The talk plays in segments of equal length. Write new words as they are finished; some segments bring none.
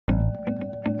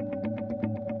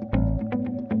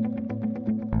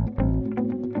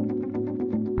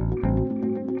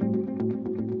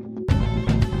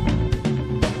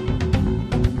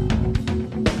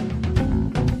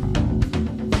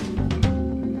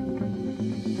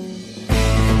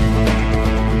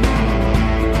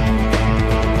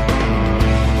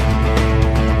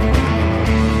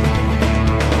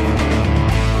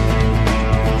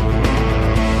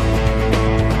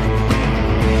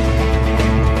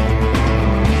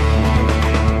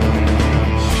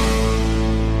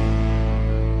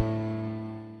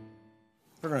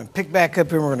pick back up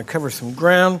here and we're going to cover some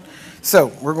ground. So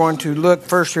we're going to look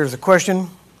first. Here's a question.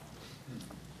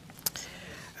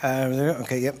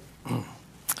 Yep.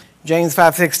 James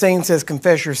 5:16 says,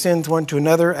 confess your sins one to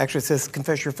another. Actually, it says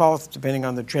confess your faults, depending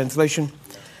on the translation.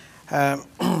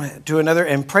 To another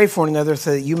and pray for one another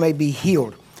so that you may be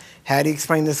healed. How do you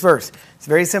explain this verse? It's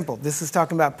very simple. This is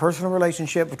talking about personal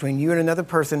relationship between you and another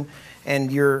person,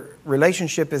 and your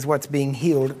relationship is what's being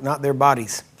healed, not their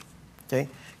bodies. Okay?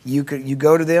 You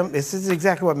go to them. This is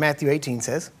exactly what Matthew 18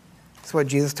 says. That's what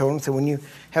Jesus told them. So when you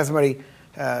have somebody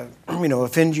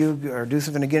offend you or do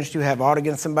something against you, have aught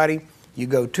against somebody, you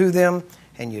go to them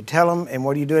and you tell them, and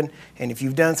what are you doing? And if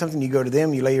you've done something, you go to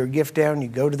them, you lay your gift down, you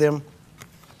go to them,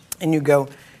 and you go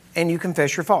and you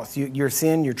confess your faults, your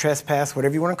sin, your trespass,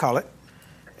 whatever you want to call it,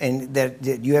 and that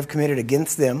you have committed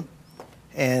against them.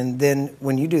 And then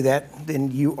when you do that, then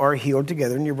you are healed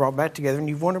together and you're brought back together and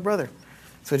you've won a brother.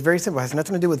 So it's very simple. It has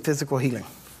nothing to do with physical healing.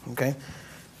 Okay?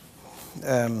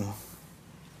 I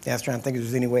was trying to think if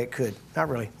there's any way it could. Not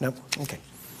really. Nope. Okay.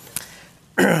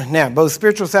 Now, both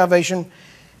spiritual salvation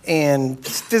and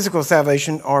physical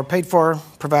salvation are paid for,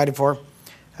 provided for,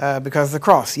 because of the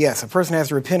cross. Yes, a person has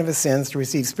to repent of his sins to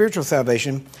receive spiritual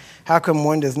salvation. How come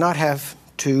one does not have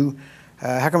to,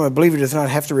 how come a believer does not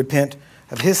have to repent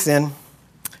of his sin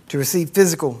to receive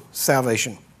physical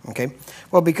salvation? Okay.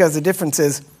 Well, because the difference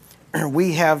is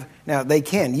we have, now they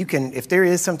can, you can, if there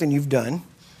is something you've done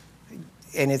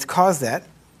and it's caused that,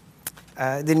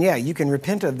 then yeah, you can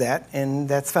repent of that, and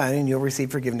that's fine, and you'll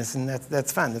receive forgiveness, and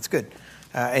that's fine, that's good,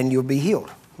 and you'll be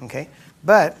healed, okay?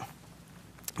 But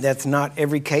that's not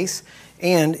every case,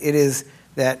 and it is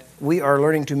that we are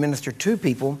learning to minister to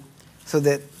people so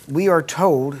that we are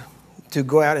told to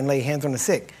go out and lay hands on the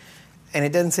sick, and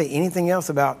it doesn't say anything else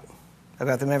about them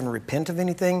having to repent of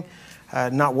anything.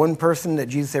 Not one person that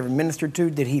Jesus ever ministered to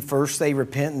did he first say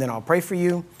repent and then I'll pray for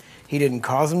you. He didn't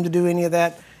cause them to do any of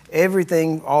that.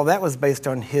 Everything, all that was based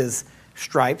on his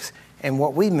stripes, and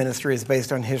what we minister is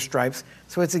based on his stripes,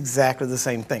 so it's exactly the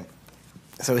same thing.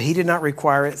 So he did not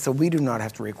require it, so we do not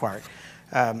have to require it.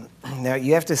 Now,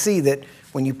 you have to see that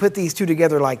when you put these two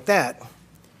together like that,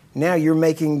 now you're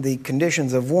making the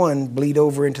conditions of one bleed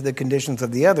over into the conditions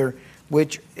of the other,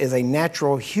 which is a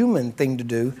natural human thing to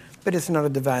do, but it's not a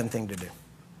divine thing to do.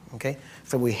 Okay?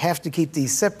 So we have to keep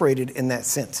these separated in that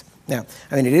sense. Now,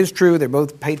 I mean, it is true, they're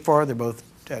both paid for, they're both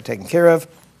taken care of.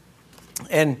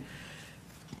 And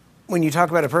when you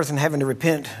talk about a person having to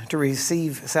repent to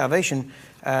receive salvation,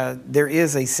 there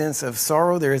is a sense of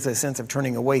sorrow, there is a sense of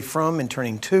turning away from and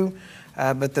turning to,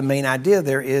 but the main idea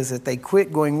there is that they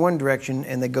quit going one direction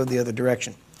and they go the other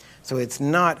direction. So it's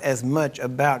not as much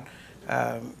about,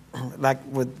 like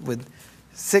with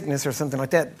sickness or something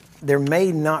like that, there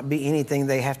may not be anything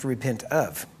they have to repent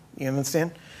of. You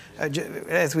understand?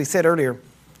 As we said earlier,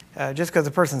 just because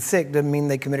a person's sick doesn't mean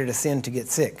they committed a sin to get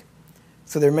sick.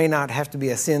 So there may not have to be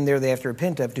a sin there they have to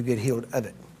repent of to get healed of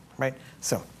it, right?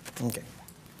 So, okay.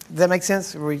 Does that make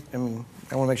sense? I want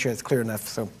to make sure it's clear enough.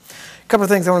 So, a couple of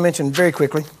things I want to mention very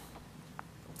quickly.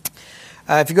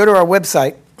 If you go to our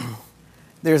website,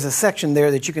 there's a section there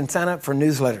that you can sign up for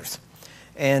newsletters.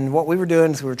 And what we were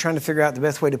doing is we were trying to figure out the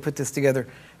best way to put this together.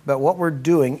 But what we're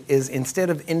doing is instead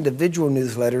of individual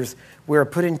newsletters, we're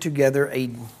putting together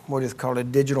what is called a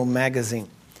digital magazine.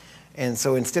 And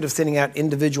so instead of sending out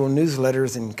individual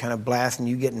newsletters and kind of blasting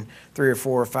you getting 3 or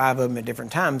 4 or 5 of them at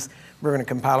different times, we're going to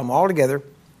compile them all together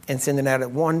and send it out at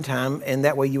one time. And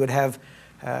that way you would have,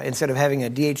 instead of having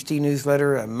a DHT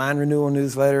newsletter, a mind renewal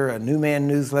newsletter, a new man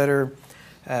newsletter,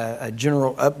 a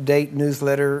general update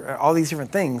newsletter, all these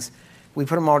different things, we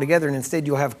put them all together, and instead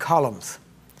you'll have columns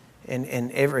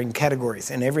in categories.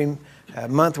 And every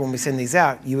month when we send these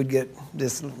out, you would get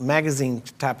this magazine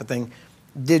type of thing,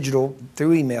 digital,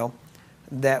 through email,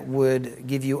 that would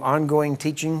give you ongoing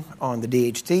teaching on the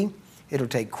DHT. It'll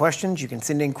take questions. You can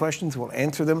send in questions. We'll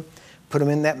answer them, put them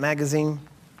in that magazine.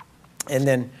 And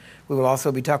then we will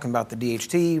also be talking about the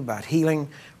DHT, about healing.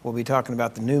 We'll be talking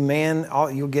about the new man.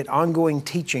 You'll get ongoing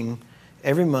teaching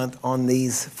every month on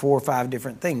these 4 or 5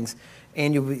 different things.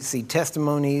 And you'll see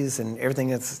testimonies and everything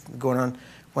that's going on.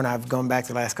 When I've gone back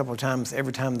the last couple of times,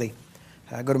 every time they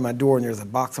go to my door and there's a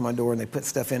box on my door and they put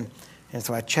stuff in. And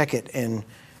so I check it, and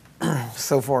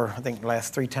so far, I think the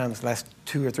last 3 times, last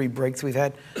 2 or 3 breaks we've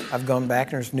had, I've gone back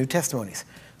and there's new testimonies.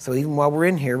 So even while we're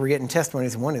in here, we're getting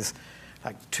testimonies. One is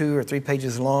like 2 or 3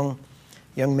 pages long.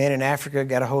 Young man in Africa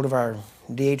got a hold of our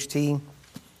DHT,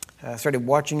 started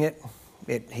watching it.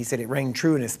 He said it rang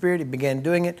true in his spirit. He began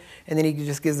doing it. And then he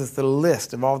just gives us the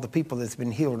list of all the people that's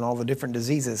been healed and all the different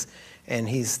diseases. And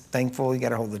he's thankful he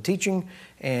got a hold of the teaching.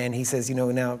 And he says,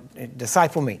 now,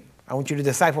 disciple me. I want you to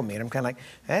disciple me. And I'm kind of like,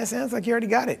 that sounds like you already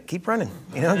got it. Keep running.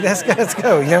 Let's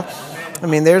go, I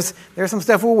mean, there's some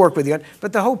stuff we'll work with you on.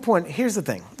 But the whole point, here's the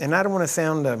thing, and I don't want to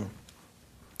sound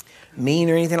mean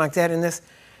or anything like that in this,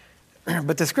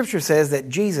 but the scripture says that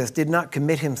Jesus did not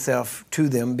commit himself to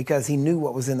them because he knew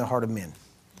what was in the heart of men.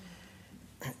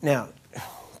 Now,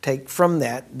 take from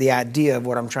that the idea of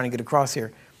what I'm trying to get across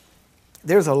here.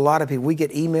 There's a lot of people. We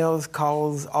get emails,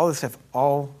 calls, all this stuff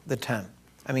all the time.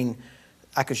 I mean,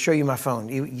 I could show you my phone.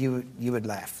 You would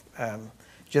laugh.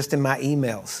 Just in my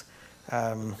emails.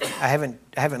 I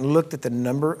haven't looked at the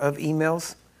number of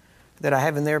emails that I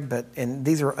have in there, and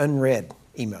these are unread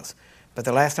emails. But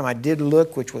the last time I did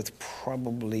look, which was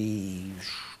probably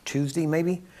Tuesday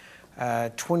maybe,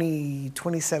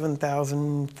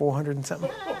 27,400 and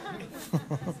something.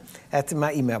 That's in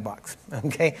my email box,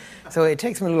 okay? So it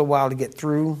takes me a little while to get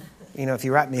through, if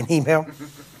you write me an email.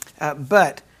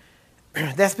 But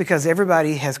that's because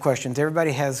everybody has questions,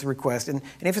 everybody has requests. And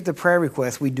if it's a prayer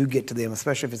request, we do get to them,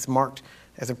 especially if it's marked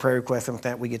as a prayer request, something like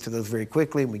that. We get to those very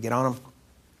quickly and we get on them.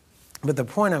 But the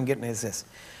point I'm getting is this.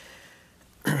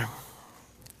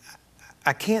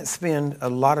 I can't spend a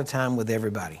lot of time with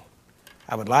everybody.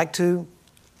 I would like to.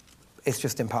 It's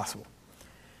just impossible.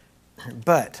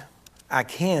 But I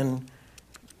can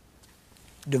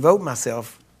devote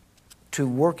myself to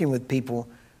working with people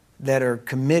that are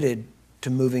committed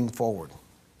to moving forward.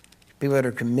 People that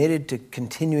are committed to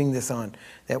continuing this on,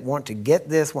 that want to get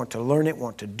this, want to learn it,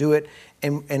 want to do it,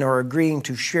 and are agreeing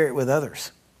to share it with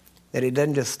others. That it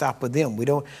doesn't just stop with them.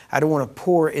 I don't want to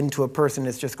pour into a person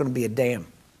that's just going to be a dam.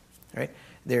 Right?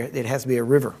 It has to be a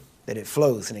river, that it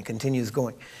flows and it continues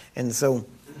going. And so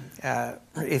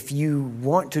if you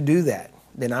want to do that,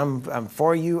 then I'm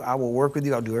for you. I will work with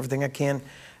you. I'll do everything I can.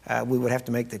 We would have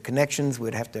to make the connections.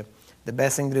 The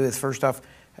best thing to do is first off,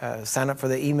 sign up for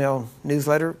the email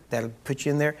newsletter. That'll put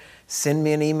you in there. Send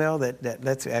me an email.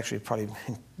 That's actually probably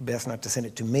best not to send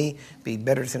it to me. Be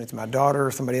better to send it to my daughter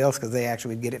or somebody else because they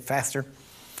actually would get it faster.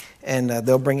 And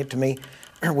they'll bring it to me.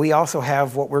 We also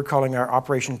have what we're calling our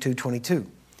Operation 222,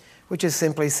 which is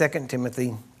simply 2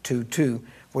 Timothy 2:2,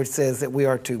 which says that we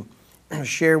are to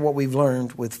share what we've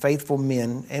learned with faithful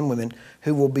men and women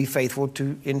who will be faithful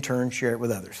to, in turn, share it with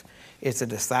others. It's a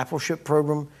discipleship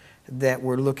program that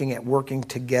we're looking at working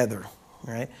together,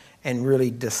 right? And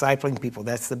really discipling people.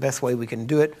 That's the best way we can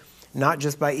do it, not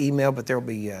just by email, but there'll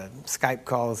be Skype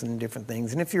calls and different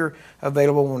things. And if you're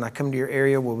available when I come to your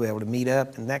area, we'll be able to meet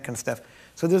up and that kind of stuff.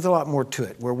 So there's a lot more to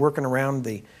it. We're working around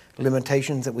the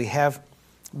limitations that we have.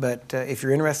 But if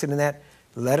you're interested in that,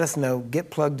 let us know. Get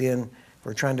plugged in.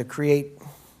 We're trying to create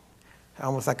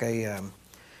almost like a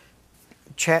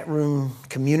chat room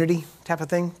community type of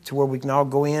thing to where we can all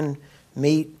go in,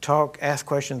 meet, talk, ask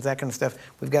questions, that kind of stuff.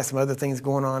 We've got some other things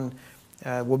going on.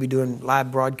 We'll be doing live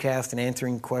broadcasts and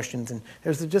answering questions. And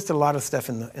there's just a lot of stuff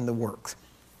in the works.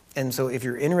 And so if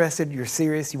you're interested, you're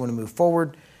serious, you want to move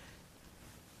forward,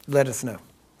 let us know.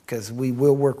 Because we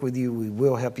will work with you. We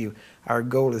will help you. Our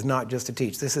goal is not just to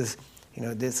teach. This is,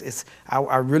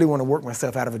 I really want to work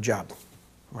myself out of a job,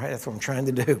 right? That's what I'm trying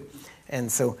to do.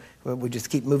 And so we just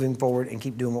keep moving forward and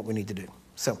keep doing what we need to do.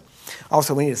 So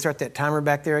also we need to start that timer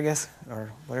back there, I guess,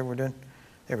 or whatever we're doing.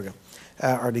 There we go.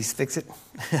 Or at least fix it.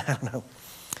 I don't know.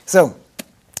 So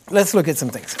let's look at some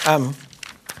things.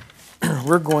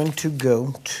 We're going to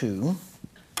go to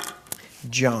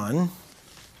John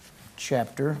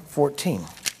chapter 14.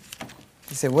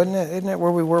 You said, isn't that where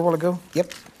we were a while ago?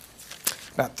 Yep.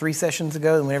 About 3 sessions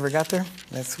ago, and we never got there.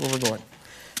 That's where we're going.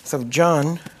 So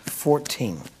John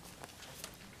 14.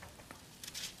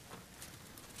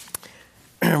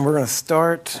 We're going to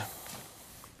start,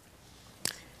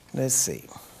 let's see.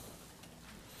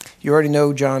 You already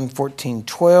know John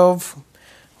 14:12,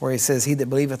 where he says, "He that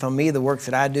believeth on me, the works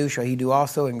that I do, shall he do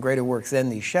also, and greater works than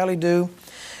these shall he do."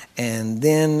 And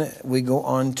then we go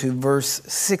on to verse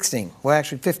 16. Well,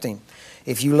 actually 15.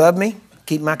 "If you love me,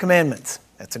 keep my commandments."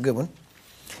 That's a good one.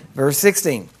 Verse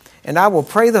 16. "And I will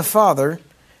pray the Father,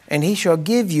 and he shall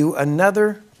give you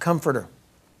another comforter."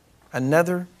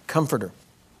 Another comforter.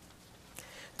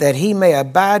 "That he may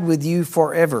abide with you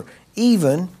forever,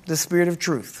 even the Spirit of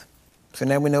truth." So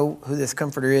now we know who this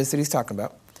comforter is that he's talking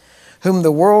about. "Whom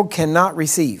the world cannot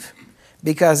receive,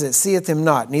 because it seeth him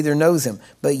not, neither knows him.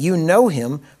 But you know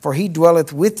him, for he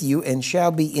dwelleth with you and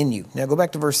shall be in you." Now go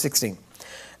back to verse 16.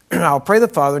 "I'll pray the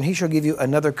Father, and he shall give you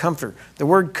another comforter." The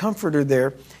word comforter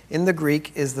there in the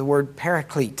Greek is the word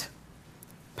paraclete.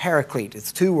 Paraclete.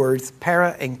 It's 2 words,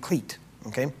 para and clete.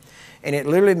 Okay? And it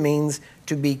literally means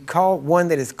to be called, one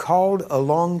that is called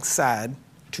alongside,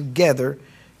 together,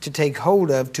 to take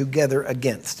hold of, together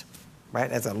against. Right?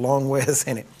 That's a long way of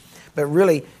saying it. But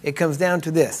really, it comes down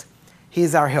to this.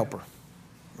 He's our helper.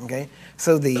 Okay?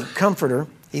 So the comforter,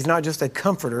 he's not just a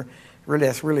comforter. Really,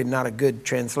 that's really not a good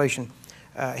translation.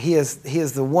 He is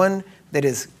the one that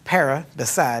is para,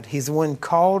 beside. He's the one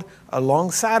called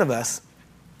alongside of us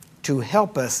to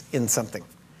help us in something.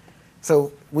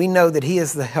 So we know that he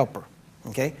is the helper.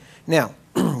 Okay? Now,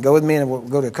 go with me and we'll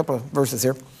go to a couple of verses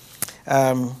here.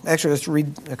 Actually, let's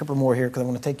read a couple more here because I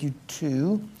want to take you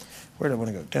to, where do I want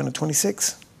to go? Down to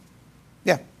 26?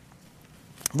 Yeah.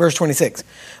 Verse 26.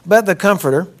 But the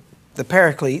Comforter, the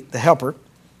Paraclete, the Helper,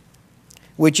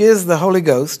 which is the Holy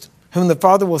Ghost, whom the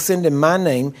Father will send in my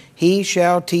name, he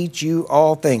shall teach you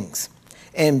all things,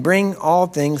 and bring all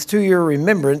things to your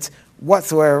remembrance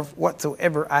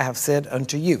whatsoever I have said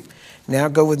unto you. Now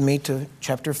go with me to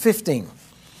chapter 15,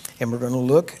 and we're going to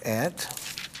look at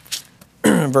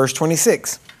verse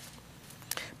 26.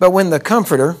 But when the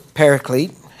Comforter,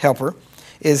 Paraclete, Helper,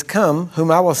 is come, whom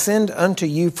I will send unto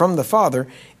you from the Father,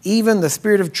 even the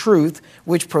Spirit of truth,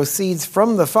 which proceeds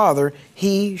from the Father,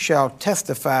 he shall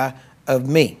testify of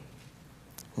me.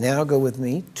 Now go with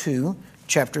me to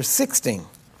chapter 16.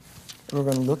 We're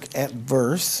going to look at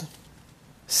verse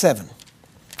 7.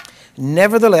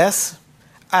 Nevertheless,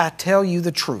 I tell you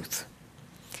the truth.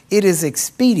 It is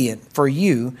expedient for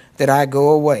you that I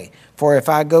go away. For if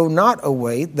I go not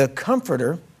away, the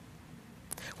Comforter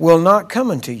will not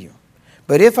come unto you.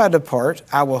 But if I depart,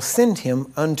 I will send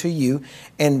him unto you.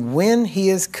 And when he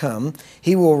is come,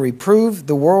 he will reprove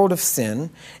the world of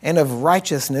sin and of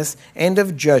righteousness and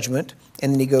of judgment.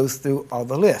 And then he goes through all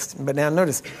the list. But now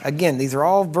notice, again, these are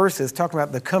all verses talking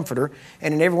about the Comforter.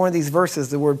 And in every one of these verses,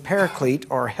 the word Paraclete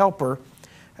or helper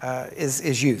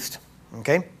is used.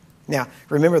 Okay? Now,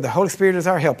 remember, the Holy Spirit is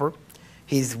our helper.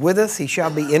 He's with us. He shall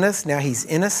be in us. Now he's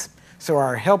in us. So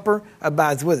our helper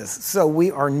abides with us. So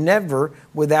we are never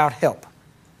without help.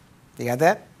 You got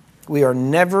that? We are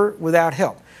never without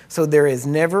help. So there is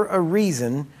never a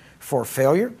reason for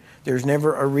failure. There's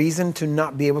never a reason to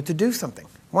not be able to do something.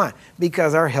 Why?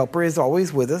 Because our helper is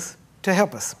always with us to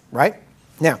help us, right?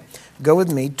 Now, go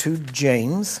with me to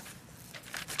James.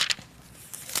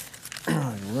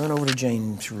 Run over to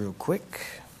James real quick.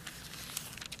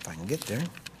 If I can get there.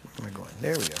 Where am I going?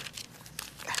 There we go.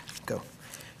 Go.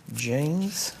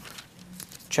 James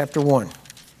chapter 1.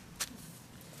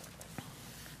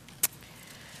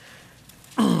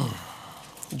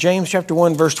 James chapter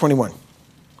 1, verse 21.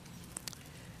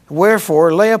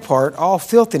 Wherefore, lay apart all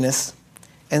filthiness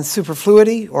and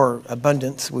superfluity, or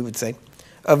abundance, we would say,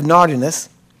 of naughtiness,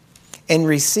 and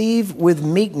receive with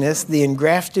meekness the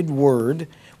engrafted word,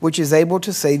 which is able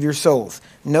to save your souls.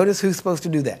 Notice who's supposed to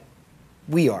do that.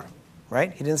 We are,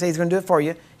 right? He didn't say he's going to do it for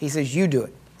you. He says you do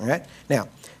it, all right? Now,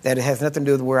 that has nothing to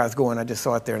do with where I was going. I just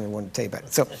saw it there and I wanted to tell you about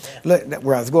it. So, look,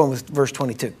 where I was going was verse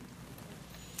 22.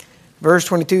 Verse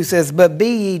 22 says, But be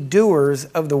ye doers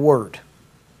of the word,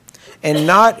 and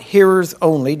not hearers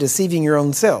only, deceiving your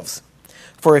own selves.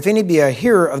 For if any be a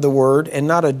hearer of the word, and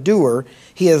not a doer,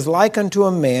 he is like unto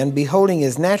a man beholding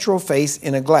his natural face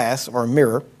in a glass or a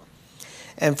mirror.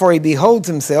 And for he beholds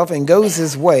himself, and goes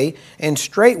his way, and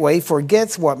straightway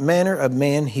forgets what manner of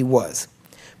man he was.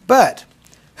 But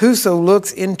whoso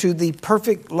looks into the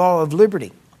perfect law of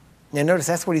liberty. Now notice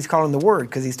that's what he's calling the word,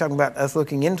 because he's talking about us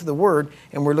looking into the word,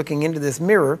 and we're looking into this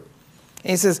mirror.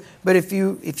 And he says, but if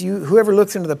you whoever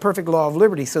looks into the perfect law of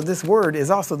liberty, so this word is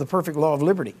also the perfect law of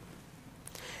liberty,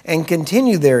 and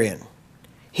continue therein,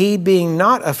 he being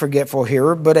not a forgetful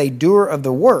hearer, but a doer of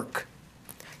the work,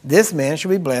 this man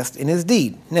shall be blessed in his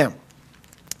deed. Now,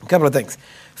 a couple of things.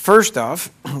 First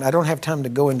off, I don't have time to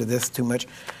go into this too much,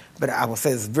 but I will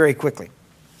say this very quickly.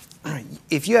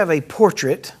 If you have a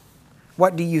portrait,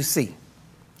 what do you see?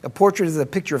 A portrait is a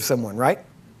picture of someone, right?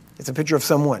 It's a picture of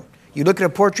someone. You look at a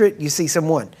portrait, you see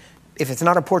someone. If it's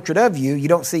not a portrait of you, you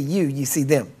don't see you see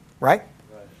them, right?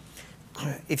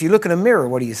 If you look in a mirror,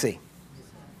 what do you see?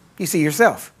 You see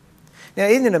yourself. Now,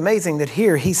 isn't it amazing that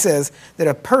here he says that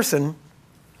a person,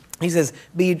 he says,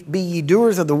 be ye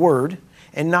doers of the word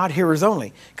and not hearers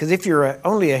only. Because if you're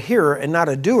only a hearer and not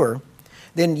a doer,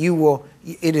 then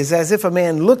it is as if a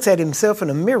man looks at himself in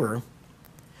a mirror,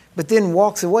 but then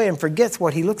walks away and forgets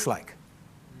what he looks like.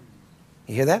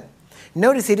 You hear that?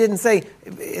 Notice he didn't say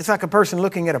it's like a person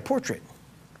looking at a portrait.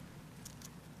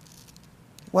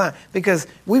 Why? Because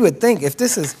we would think if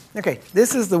this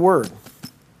is the Word,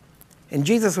 and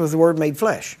Jesus was the Word made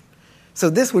flesh. So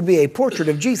this would be a portrait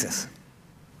of Jesus,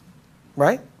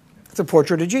 right? It's a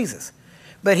portrait of Jesus.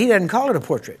 But he doesn't call it a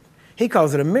portrait. He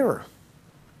calls it a mirror.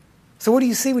 So what do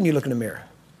you see when you look in a mirror?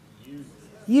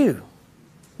 You.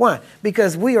 Why?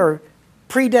 Because we are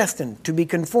predestined to be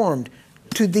conformed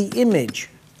to the image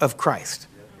of Christ.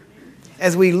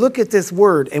 as we look at this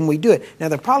word and we do it. Now,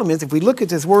 the problem is if we look at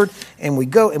this word and we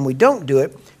go and we don't do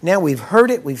it, now we've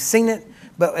heard it, we've seen it,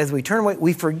 but as we turn away,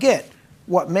 we forget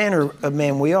what manner of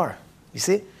man we are. You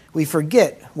see it? We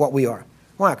forget what we are.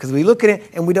 Why? Because we look at it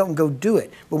and we don't go do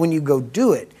it. But when you go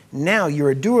do it, now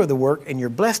you're a doer of the work and you're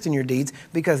blessed in your deeds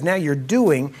because now you're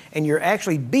doing and you're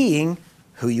actually being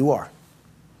who you are.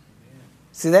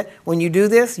 See that? When you do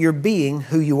this, you're being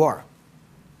who you are.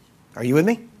 Are you with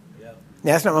me? Yeah.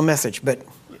 Now, that's not my message, but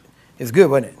it's good,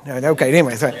 wasn't it? Okay,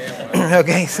 anyway, sorry.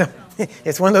 Okay, so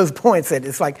it's one of those points that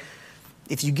it's like,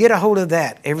 if you get a hold of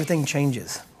that, everything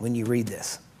changes when you read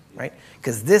this, right?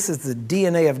 Because this is the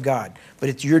DNA of God, but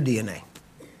it's your DNA.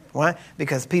 Why?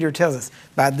 Because Peter tells us,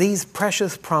 by these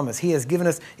precious promises, he has given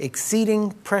us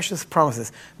exceeding precious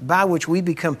promises, by which we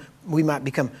might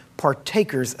become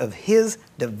partakers of his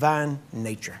divine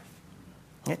nature.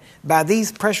 Okay? By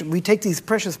these we take these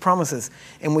precious promises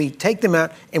and we take them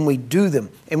out and we do them.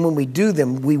 And when we do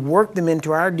them, we work them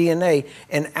into our DNA,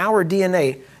 and our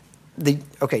DNA,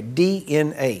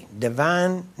 DNA,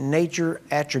 divine nature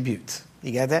attributes.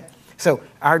 You got that? So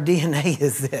our DNA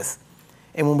is this.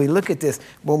 And when we look at this,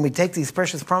 when we take these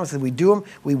precious promises, we do them,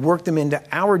 we work them into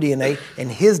our DNA, and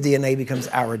his DNA becomes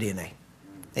our DNA.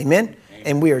 Amen?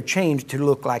 And we are changed to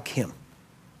look like him.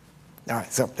 All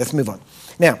right, so let's move on.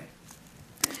 Now,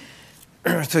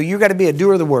 so you got to be a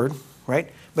doer of the word,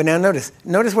 right? But now notice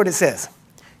what it says.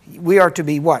 We are to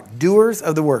be what? Doers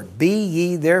of the word. Be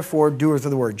ye therefore doers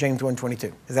of the word. James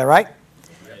 1:22. Is that right?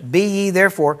 Be ye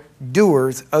therefore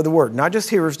doers of the word. Not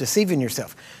just hearers, deceiving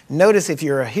yourself. Notice if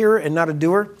you're a hearer and not a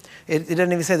doer, it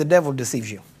doesn't even say the devil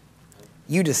deceives you.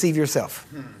 You deceive yourself.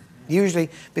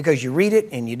 Usually because you read it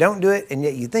and you don't do it, and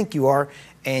yet you think you are,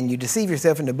 and you deceive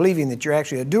yourself into believing that you're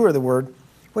actually a doer of the word,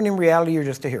 when in reality you're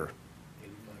just a hearer.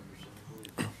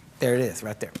 There it is,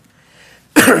 right there.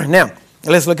 Now,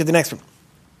 let's look at the next one.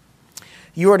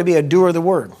 You are to be a doer of the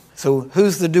word. So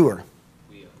who's the doer?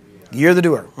 You're the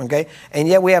doer, okay? And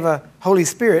yet we have a Holy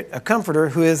Spirit, a comforter,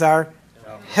 who is our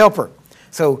helper.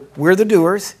 So we're the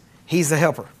doers, he's the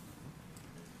helper.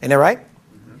 Isn't that right?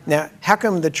 Mm-hmm. Now, how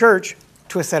come the church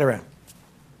twists that around?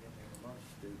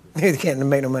 They can't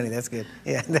make no money, that's good.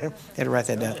 Yeah, I had to write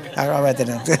that down. I'll write that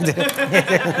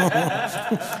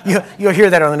down. You'll hear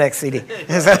that on the next CD.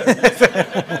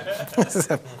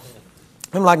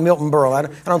 I'm like Milton Berle. I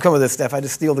don't come with this stuff. I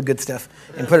just steal the good stuff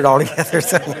and put it all together.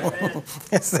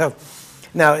 So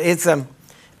now it's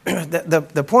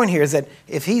the point here is that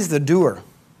if he's the doer,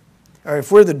 or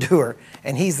if we're the doer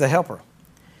and he's the helper,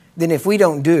 then if we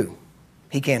don't do,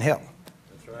 he can't help.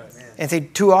 That's right. And see,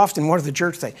 too often, what does the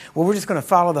church say? Well, we're just going to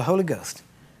follow the Holy Ghost.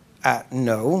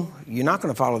 No, you're not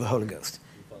going to follow the Holy Ghost.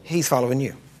 He's following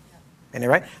you. Isn't that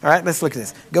right? All right, let's look at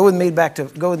this. Go with me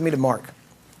to Mark.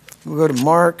 We'll go to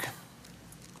Mark.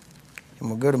 And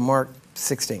we'll go to Mark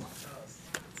 16.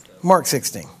 Mark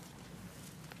 16.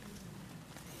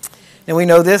 And we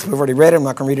know this. We've already read it. I'm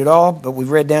not going to read it all. But we've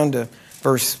read down to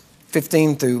verse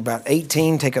 15 through about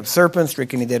 18. Take up serpents,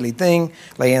 drink any deadly thing.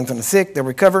 Lay hands on the sick. They'll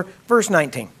recover. Verse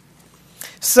 19.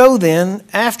 So then,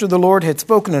 after the Lord had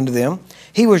spoken unto them,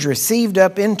 he was received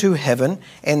up into heaven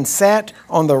and sat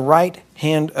on the right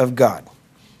hand of God.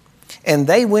 And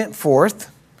they went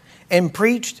forth and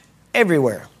preached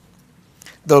everywhere,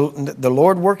 the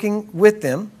Lord working with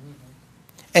them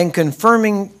and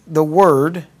confirming the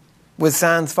word with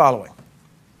signs following.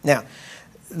 Now,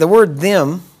 the word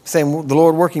them, saying the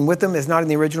Lord working with them, is not in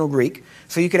the original Greek.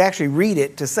 So you could actually read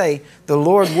it to say the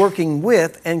Lord working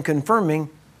with and confirming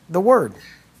the word.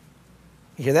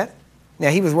 You hear that? Now,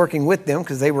 he was working with them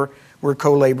because they were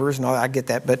co-laborers and all that. I get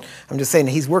that. But I'm just saying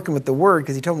that he's working with the word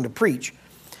because he told them to preach.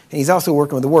 And he's also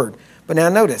working with the word. But now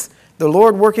notice, the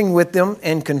Lord working with them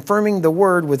and confirming the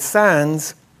word with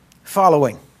signs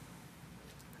following.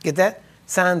 Get that?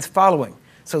 Signs following.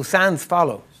 So signs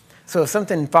follow. So if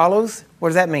something follows, what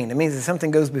does that mean? It means that something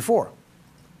goes before.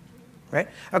 Right?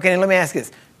 Okay, now let me ask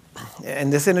this.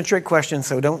 And this isn't a trick question,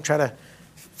 so don't try to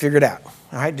figure it out.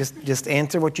 All right? Just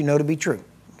answer what you know to be true.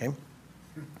 Okay?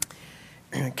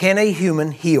 Can a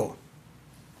human heal?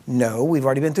 No, we've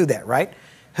already been through that, right?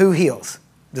 Who heals?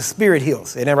 The Spirit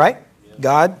heals. Isn't that right? Yeah.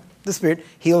 God, the Spirit,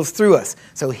 heals through us.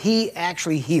 So he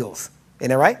actually heals.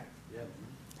 Isn't that right? Yeah.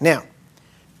 Now,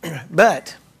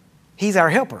 but he's our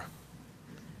helper.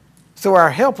 So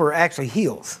our helper actually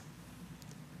heals.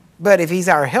 But if he's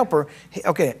our helper,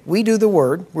 okay, we do the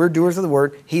word. We're doers of the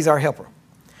word. He's our helper.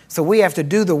 So we have to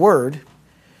do the word.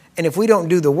 And if we don't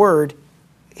do the word,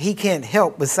 he can't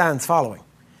help with signs following.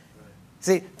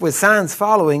 See, with signs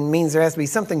following means there has to be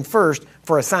something first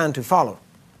for a sign to follow.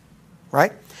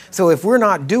 Right? So if we're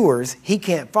not doers, he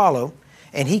can't follow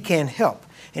and he can't help.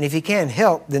 And if he can't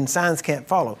help, then signs can't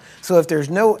follow. So if there's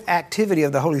no activity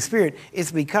of the Holy Spirit,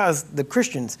 it's because the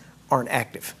Christians aren't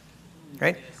active,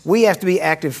 right? We have to be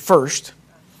active first.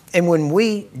 And when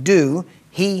we do,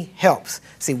 he helps.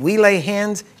 See, we lay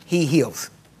hands, he heals.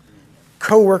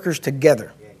 Co-workers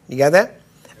together. You got that?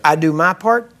 I do my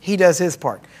part, he does his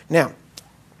part. Now,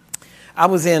 I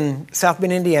was in South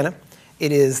Bend, Indiana.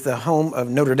 It is the home of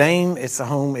Notre Dame. It was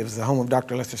the home of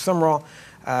Dr. Lester Sumrall.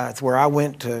 It's where I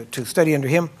went to study under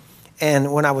him.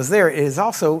 And when I was there, it is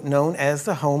also known as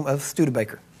the home of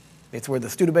Studebaker. It's where the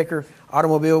Studebaker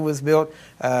automobile was built.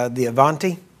 The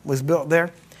Avanti was built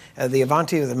there. The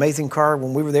Avanti was an amazing car.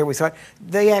 When we were there, we saw it.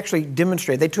 They actually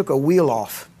demonstrated. They took a wheel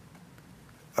off,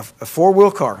 a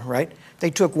four-wheel car, right?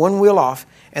 They took one wheel off,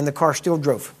 and the car still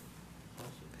drove.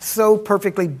 So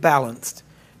perfectly balanced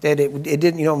that it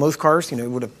didn't, most cars, it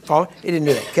would have fallen. It didn't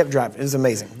do that. It kept driving. It was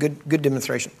amazing. Good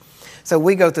demonstration. So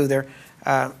we go through there.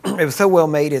 It was so well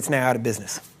made, it's now out of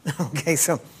business. Okay,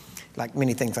 so like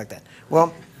many things like that.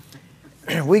 Well,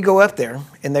 we go up there,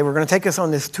 and they were going to take us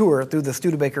on this tour through the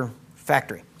Studebaker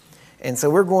factory. And so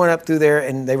we're going up through there,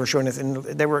 and they were showing us, and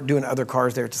they were doing other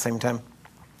cars there at the same time.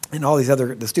 And all these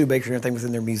the Studebaker and everything was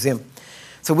in their museum.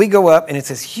 So we go up, and it's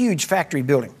this huge factory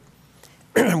building.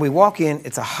 We walk in,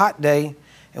 it's a hot day,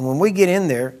 and when we get in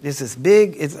there, there's this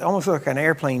big, it's almost like an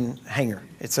airplane hangar.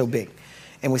 It's so big.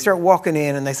 And we start walking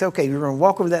in, and they say, okay, you're going to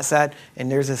walk over that side,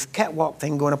 and there's this catwalk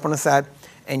thing going up on the side,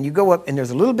 and you go up, and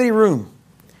there's a little bitty room.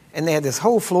 And they had this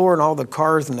whole floor, and all the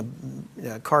cars and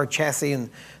the car chassis and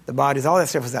the bodies, all that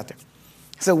stuff was out there.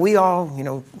 So we all,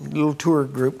 little tour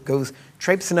group goes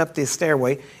traipsing up this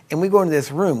stairway, and we go into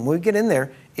this room. When we get in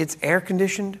there, it's air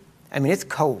conditioned. I mean, it's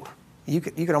cold. You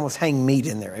could almost hang meat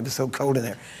in there. It was so cold in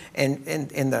there. And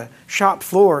the shop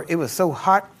floor, it was so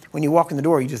hot, when you walk in the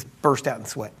door, you just burst out in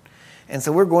sweat. And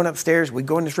so we're going upstairs, we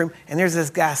go in this room, and there's this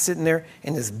guy sitting there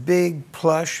in this big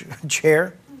plush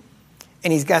chair,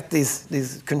 and he's got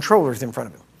these controllers in front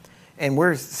of him. And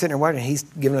we're sitting there watching, and he's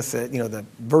giving us the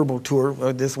verbal tour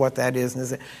of this, what that is.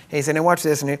 And he said, now watch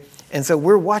this. And so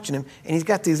we're watching him, and he's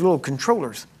got these little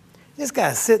controllers. This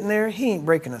guy's sitting there, he ain't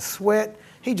breaking a sweat.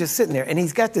 He's just sitting there, and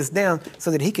he's got this down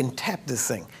so that he can tap this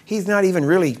thing. He's not even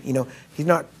really, he's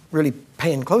not really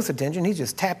paying close attention. He's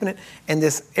just tapping it. And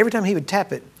every time he would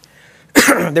tap it,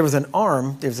 there was an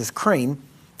arm, there's this crane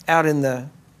out in the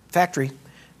factory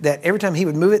that every time he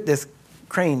would move it, this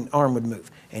crane arm would move.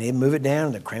 And he'd move it down,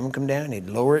 and the crane would come down, and he'd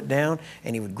lower it down,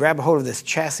 and he would grab a hold of this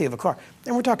chassis of a car.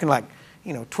 And we're talking like,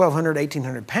 1,200,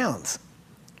 1,800 pounds.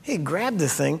 He'd grab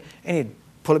this thing, and he'd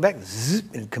pull it back, zip,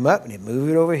 and it'd come up, and he'd move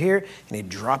it over here, and he'd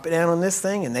drop it down on this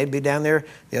thing, and they'd be down there,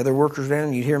 the other workers down,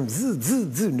 and you'd hear him zzz,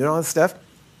 zzz, zzz, doing all this stuff.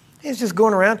 He's just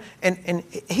going around, and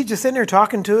he's just sitting there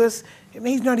talking to us. I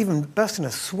mean, he's not even busting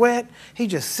a sweat.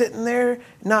 He's just sitting there,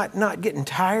 not getting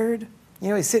tired.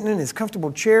 He's sitting in his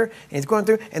comfortable chair, and he's going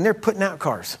through, and they're putting out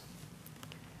cars.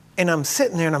 And I'm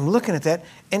sitting there, and I'm looking at that,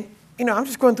 and, I'm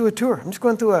just going through a tour. I'm just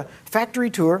going through a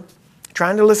factory tour,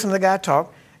 trying to listen to the guy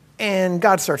talk, and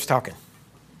God starts talking.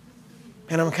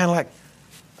 And I'm kind of like,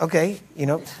 okay,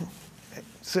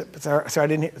 sorry, I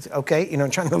didn't hear, okay,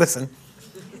 trying to listen.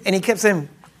 And he kept saying,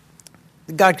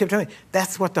 God kept telling me,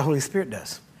 that's what the Holy Spirit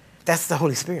does. That's the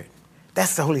Holy Spirit.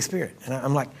 That's the Holy Spirit. And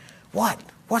I'm like, what?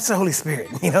 What's the Holy Spirit?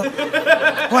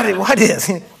 What is?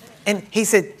 And he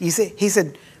said,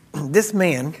 this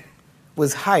man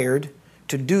was hired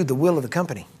to do the will of the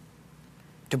company,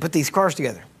 to put these cars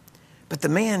together. But the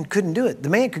man couldn't do it. The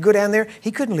man could go down there.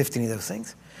 He couldn't lift any of those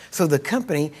things. So the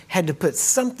company had to put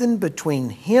something between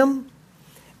him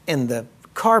and the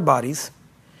car bodies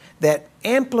that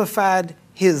amplified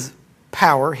his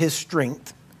power, his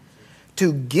strength,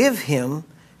 to give him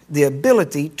the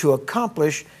ability to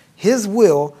accomplish his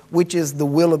will, which is the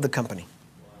will of the company.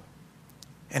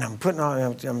 And I'm putting all,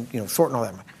 I'm sorting all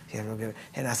that.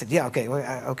 And I said, yeah, okay,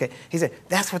 okay. He said,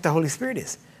 that's what the Holy Spirit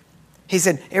is. He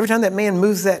said, every time that man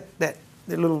moves that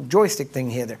little joystick thing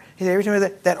he had there, he said, every time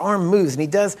that arm moves and he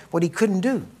does what he couldn't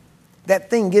do, that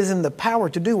thing gives him the power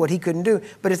to do what he couldn't do,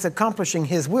 but it's accomplishing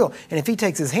his will. And if he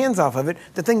takes his hands off of it,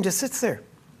 the thing just sits there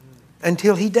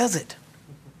until he does it.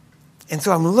 And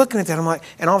so I'm looking at that, I'm like,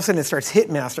 and all of a sudden it starts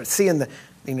hitting me. I start seeing the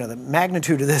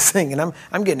magnitude of this thing, and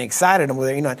I'm getting excited over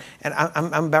there, and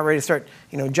I'm about ready to start,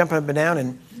 jumping up and down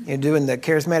and doing the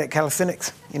charismatic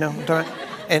calisthenics,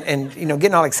 and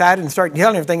getting all excited and start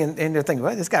yelling everything, and they're thinking,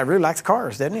 well, this guy really likes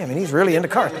cars, doesn't he? I mean, he's really into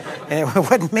cars, and it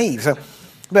wasn't me. So,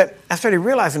 but I started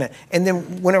realizing that, and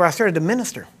then whenever I started to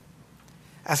minister,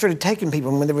 I started taking people,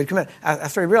 and when they would come out, I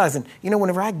started realizing,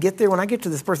 whenever I get there, when I get to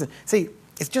this person, see,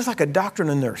 it's just like a doctor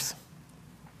and a nurse.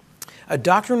 A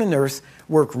doctor and a nurse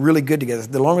work really good together.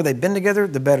 The longer they've been together,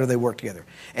 the better they work together.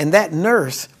 And that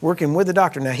nurse working with the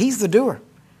doctor, now he's the doer.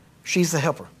 She's the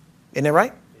helper. Isn't that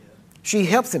right? Yeah. She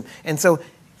helps him. And so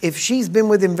if she's been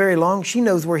with him very long, she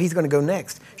knows where he's going to go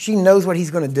next. She knows what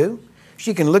he's going to do.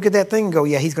 She can look at that thing and go,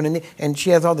 yeah, he's going to need, and she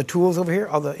has all the tools over here,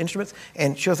 all the instruments,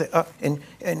 and she'll say,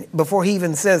 and before he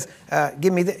even says,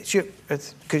 give me that,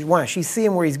 because why? She's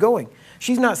seeing where he's going.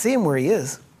 She's not seeing where he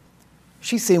is.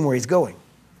 She's seeing where he's going,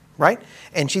 right?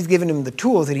 And she's giving him the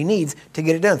tools that he needs to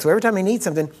get it done. So every time he needs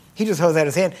something, he just holds out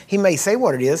his hand. He may say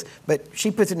what it is, but she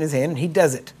puts it in his hand and he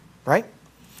does it, right?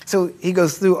 So he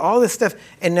goes through all this stuff.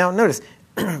 And now notice,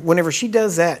 whenever she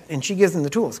does that and she gives them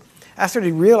the tools, I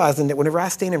started realizing that whenever I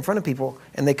stand in front of people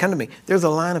and they come to me, there's a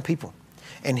line of people.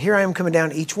 And here I am coming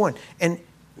down to each one. And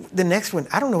the next one,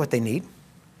 I don't know what they need.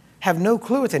 Have no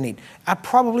clue what they need. I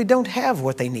probably don't have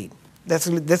what they need.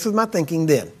 This was my thinking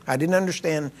then. I didn't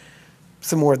understand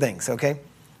some more things, okay?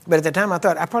 But at the time I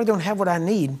thought, I probably don't have what I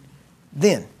need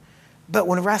then. But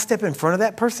whenever I step in front of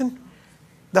that person,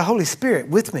 the Holy Spirit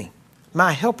with me,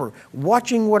 my helper,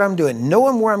 watching what I'm doing,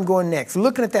 knowing where I'm going next,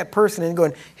 looking at that person and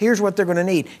going, here's what they're going to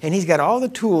need. And he's got all the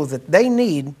tools that they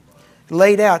need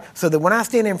laid out so that when I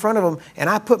stand in front of them and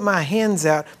I put my hands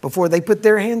out before they put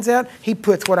their hands out, he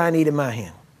puts what I need in my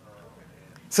hand.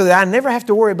 So that I never have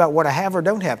to worry about what I have or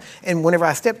don't have. And whenever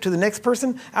I step to the next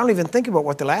person, I don't even think about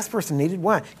what the last person needed.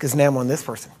 Why? Because now I'm on this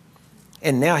person.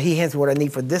 And now he has what I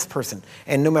need for this person.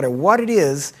 And no matter what it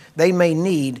is they may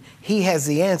need, he has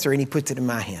the answer and he puts it in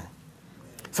my hand.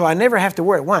 So I never have to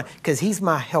worry. Why? Because he's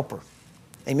my helper.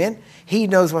 Amen? He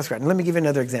knows what's right. And let me give you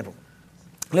another example.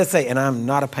 Let's say, and I'm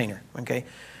not a painter, okay,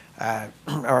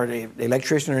 or an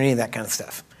electrician or any of that kind of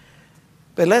stuff.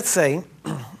 But let's say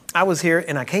I was here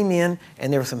and I came in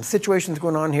and there were some situations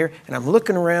going on here and I'm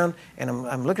looking around and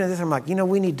I'm looking at this and I'm like,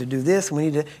 we need to do this. We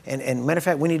need to, and matter of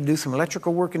fact, we need to do some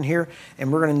electrical work in here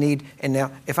and we're going to need, and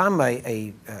now if I'm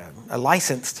a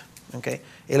licensed, okay,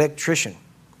 electrician,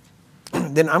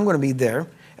 then I'm going to be there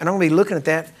and I'm going to be looking at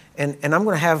that and I'm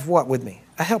going to have what with me?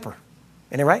 A helper.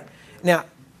 Isn't that right? Now,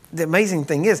 the amazing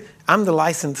thing is I'm the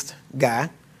licensed guy,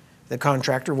 the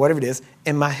contractor, whatever it is,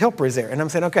 and my helper is there. And I'm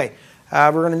saying, okay,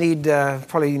 we're going to need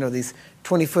probably, these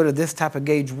 20 foot of this type of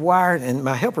gauge wire. And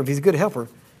my helper, if he's a good helper,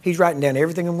 he's writing down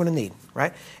everything I'm going to need,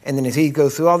 right? And then as he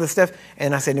goes through all this stuff,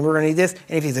 and I said, and we're going to need this.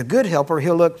 And if he's a good helper,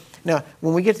 he'll look. Now,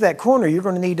 when we get to that corner, you're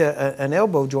going to need an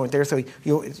elbow joint there. So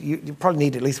you probably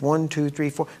need at least 1, 2, 3,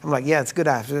 4. I'm like, yeah, it's a good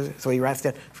eye. So he writes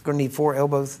down, we're going to need 4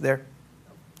 elbows there.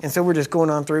 And so we're just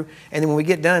going on through. And then when we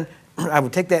get done, I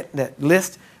would take that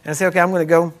list and I say, okay, I'm going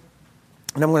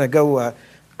to go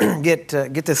get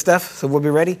this stuff, so we'll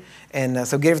be ready. And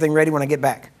so get everything ready when I get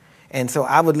back. And so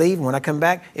I would leave, and when I come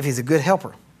back, if he's a good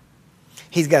helper,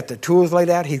 he's got the tools laid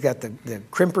out, he's got the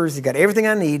crimpers, he's got everything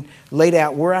I need laid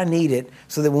out where I need it,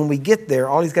 so that when we get there,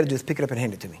 all he's got to do is pick it up and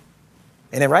hand it to me.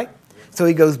 Isn't that right? So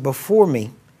he goes before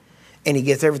me, and he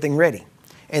gets everything ready.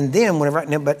 And then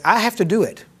but I have to do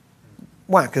it.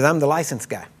 Why? Because I'm the licensed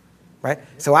guy, right?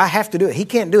 So I have to do it. He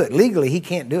can't do it. Legally, he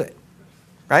can't do it.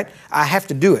 Right? I have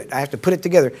to do it. I have to put it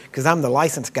together because I'm the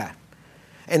licensed guy.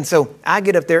 And so I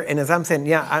get up there, and as I'm saying,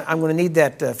 yeah, I'm going to need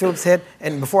that Phillips head.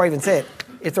 And before I even say it,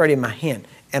 it's already in my hand,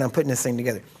 and I'm putting this thing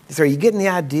together. So are you getting the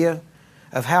idea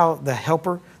of how the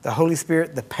helper, the Holy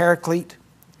Spirit, the paraclete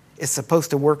is supposed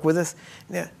to work with us?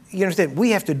 Now, you understand, we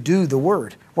have to do the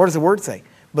word. What does the word say?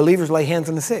 Believers lay hands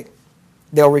on the sick.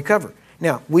 They'll recover.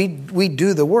 Now, we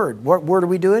do the word. What word are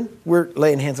we doing? We're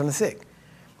laying hands on the sick.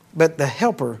 But the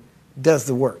helper does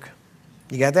the work.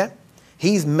 You got that?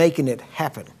 He's making it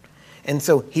happen. And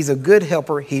so he's a good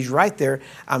helper. He's right there.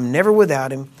 I'm never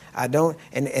without him. I don't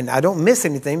miss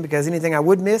anything, because anything I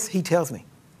would miss, he tells me.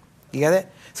 You got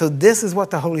that? So this is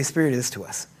what the Holy Spirit is to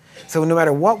us. So no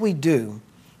matter what we do,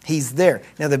 he's there.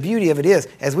 Now the beauty of it is,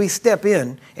 as we step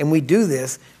in and we do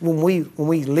this, when we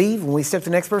leave, when we step to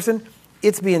the next person,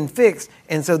 it's being fixed.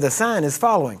 And so the sign is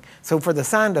following. So for the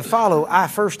sign to follow, I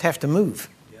first have to move.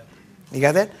 You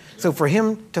got that? So for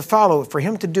him to follow, for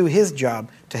him to do his job,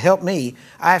 to help me,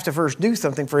 I have to first do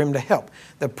something for him to help.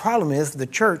 The problem is the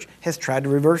church has tried to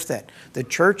reverse that. The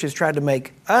church has tried to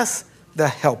make us the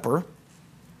helper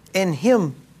and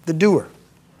him the doer.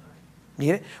 You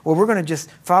get it? Well, we're going to just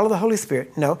follow the Holy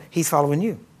Spirit. No, he's following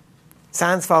you.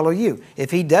 Signs follow you.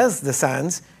 If he does the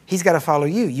signs, he's got to follow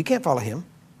you. You can't follow him.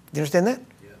 Do you understand that?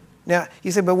 Yeah. Now,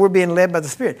 you say, but we're being led by the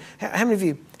Spirit. How many of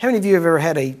you have ever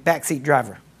had a backseat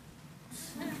driver?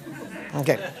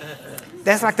 Okay.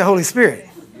 That's like the Holy Spirit.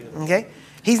 Okay.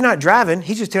 He's not driving.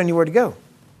 He's just telling you where to go.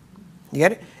 You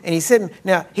get it? And he's sitting.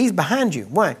 Now, he's behind you.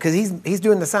 Why? Because he's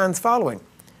doing the signs following.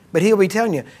 But he'll be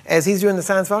telling you, as he's doing the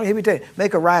signs following, he'll be telling you,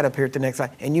 make a right up here at the next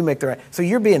line, and you make the right. So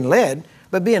you're being led,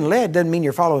 but being led doesn't mean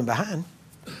you're following behind.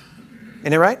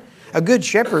 Isn't that right? A good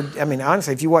shepherd, I mean,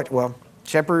 honestly, if you watch, well,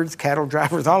 shepherds, cattle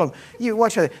drivers, all of them, you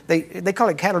watch, they call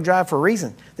it cattle drive for a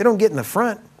reason. They don't get in the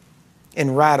front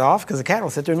and ride off because the cattle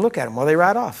sit there and look at them while they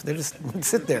ride off. They just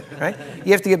sit there, right?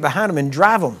 You have to get behind them and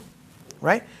drive them,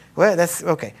 right? Well, that's,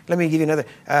 okay. Let me give you another.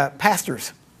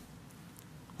 Pastors.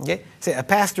 Okay? See, a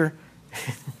pastor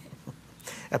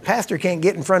can't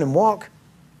get in front and walk.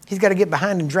 He's got to get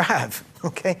behind and drive,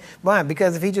 okay? Why?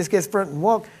 Because if he just gets front and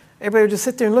walk, everybody will just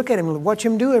sit there and look at him and watch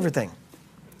him do everything.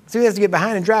 So he has to get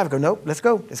behind and drive and go, nope, let's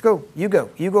go. You go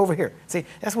over here. See,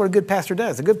 that's what a good pastor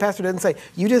does. A good pastor doesn't say,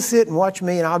 you just sit and watch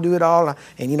me and I'll do it all.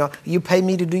 And, you pay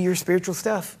me to do your spiritual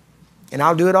stuff and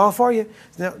I'll do it all for you.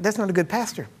 No, that's not a good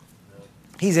pastor.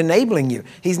 He's enabling you.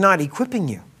 He's not equipping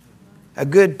you. A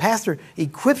good pastor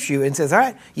equips you and says, all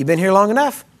right, you've been here long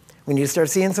enough. We need to start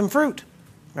seeing some fruit,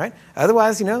 right?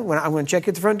 Otherwise, when I'm going to check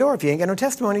you at the front door. If you ain't got no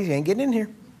testimonies, you ain't getting in here,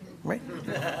 right?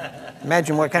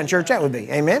 Imagine what kind of church that would be,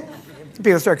 amen?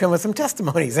 People start coming with some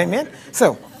testimonies, amen?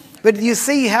 So, but you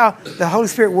see how the Holy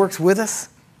Spirit works with us?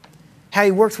 How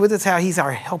he works with us, how he's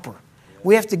our helper.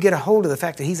 We have to get a hold of the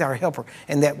fact that he's our helper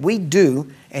and that we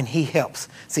do and he helps.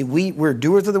 See, we're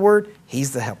doers of the word.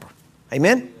 He's the helper.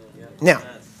 Amen? Now,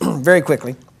 very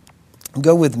quickly,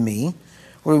 go with me.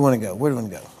 Where do we want to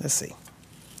go? Let's see.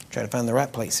 Try to find the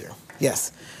right place here.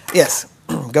 Yes.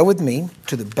 Go with me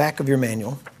to the back of your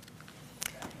manual.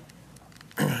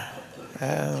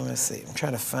 Let's see. I'm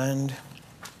trying to find.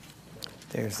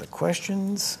 There's the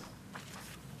questions.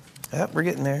 Yep, we're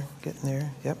getting there.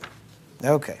 Yep.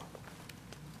 Okay.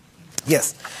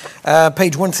 Yes.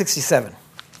 Page 167.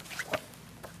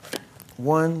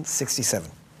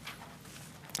 167.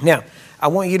 Now, I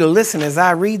want you to listen as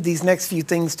I read these next few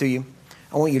things to you.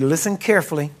 I want you to listen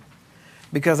carefully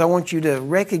because I want you to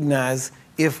recognize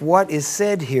if what is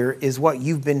said here is what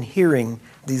you've been hearing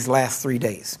these last 3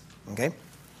 days. Okay?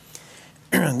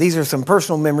 These are some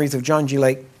personal memories of John G.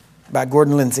 Lake by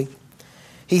Gordon Lindsay.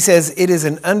 He says, it is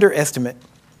an underestimate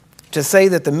to say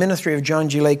that the ministry of John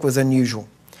G. Lake was unusual.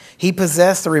 He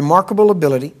possessed a remarkable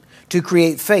ability to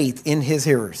create faith in his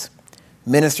hearers.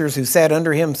 Ministers who sat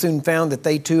under him soon found that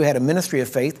they too had a ministry of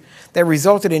faith that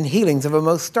resulted in healings of a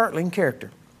most startling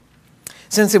character.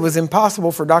 Since it was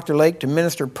impossible for Dr. Lake to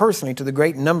minister personally to the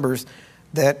great numbers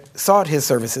that sought his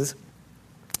services,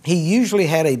 he usually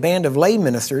had a band of lay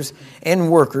ministers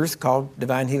and workers, called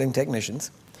divine healing technicians,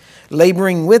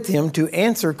 laboring with him to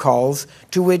answer calls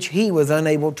to which he was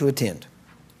unable to attend.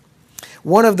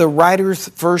 One of the writer's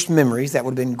first memories, that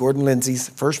would have been Gordon Lindsay's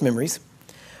first memories,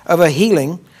 of a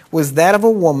healing was that of a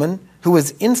woman who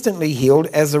was instantly healed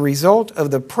as a result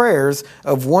of the prayers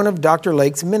of one of Dr.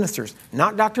 Lake's ministers.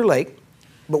 Not Dr. Lake,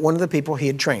 but one of the people he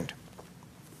had trained.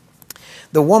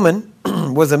 The woman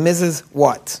was a Mrs.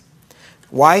 Watts,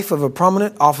 wife of a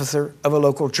prominent officer of a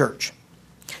local church.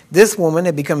 This woman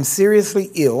had become seriously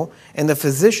ill, and the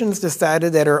physicians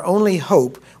decided that her only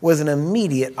hope was an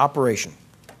immediate operation.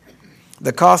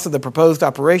 The cost of the proposed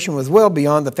operation was well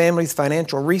beyond the family's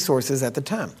financial resources at the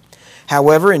time.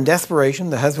 However, in desperation,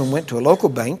 the husband went to a local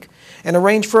bank and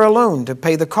arranged for a loan to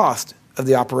pay the cost of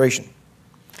the operation.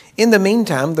 In the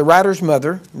meantime, the writer's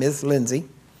mother, Ms. Lindsay,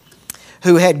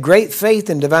 who had great faith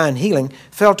in divine healing,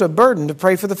 felt a burden to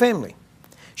pray for the family.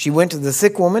 She went to the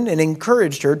sick woman and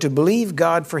encouraged her to believe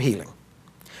God for healing.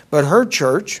 But her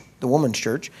church, the woman's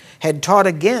church, had taught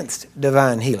against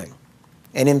divine healing.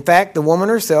 And in fact, the woman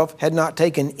herself had not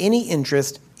taken any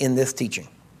interest in this teaching.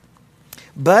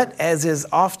 But as is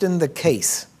often the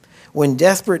case, when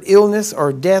desperate illness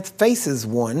or death faces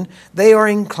one, they are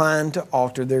inclined to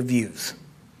alter their views.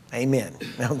 Amen.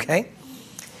 Okay?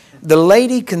 The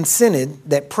lady consented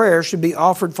that prayer should be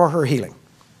offered for her healing.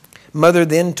 Mother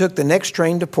then took the next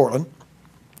train to Portland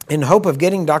in hope of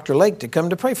getting Dr. Lake to come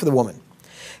to pray for the woman.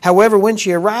 However, when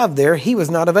she arrived there, he was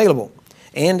not available.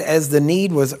 And as the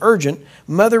need was urgent,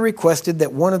 Mother requested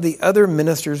that one of the other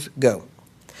ministers go.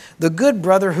 The good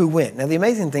brother who went. Now, the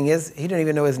amazing thing is, he didn't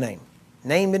even know his name.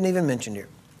 Name isn't even mentioned here.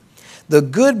 The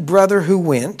good brother who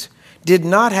went did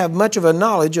not have much of a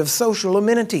knowledge of social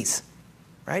amenities.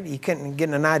 Right? You can't get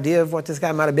an idea of what this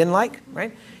guy might have been like,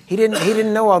 right? He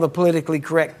didn't know all the politically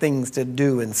correct things to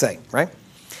do and say, right?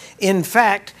 In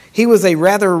fact, he was a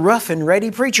rather rough and ready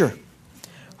preacher,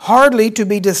 hardly to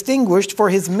be distinguished for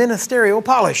his ministerial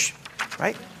polish,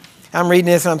 right? I'm reading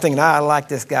this and I'm thinking, I like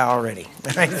this guy already.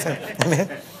 Right?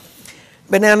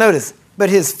 But now notice, but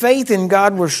his faith in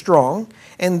God was strong,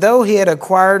 and though he had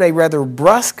acquired a rather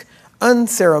brusque,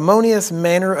 unceremonious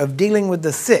manner of dealing with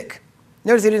the sick,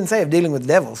 notice he didn't say of dealing with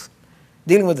devils.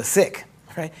 dealing with the sick.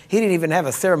 Right? He didn't even have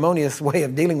a ceremonious way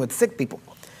of dealing with sick people.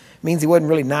 It means he wasn't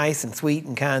really nice and sweet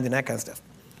and kind and that kind of stuff.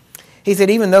 He said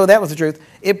even though that was the truth,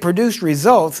 it produced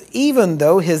results even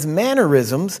though his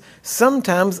mannerisms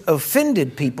sometimes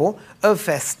offended people of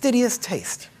fastidious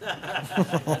taste.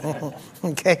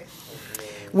 Okay?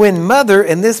 When Mother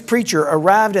and this preacher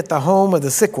arrived at the home of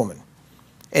the sick woman,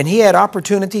 and he had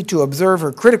opportunity to observe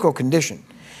her critical condition,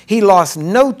 he lost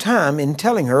no time in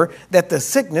telling her that the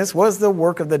sickness was the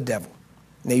work of the devil.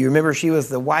 Now, you remember she was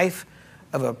the wife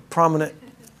of a prominent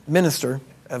minister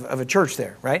of a church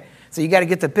there, right? So you got to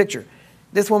get the picture.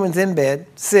 This woman's in bed,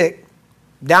 sick,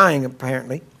 dying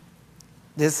apparently.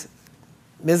 This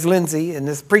Ms. Lindsay and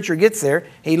this preacher gets there.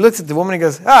 He looks at the woman and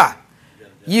goes,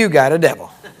 you got a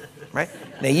devil, right?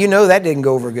 Now, you know that didn't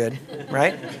go over good,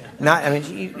 right?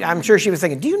 I'm sure she was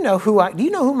thinking, do you know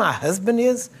who my husband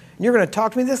is? And you're going to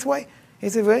talk to me this way? He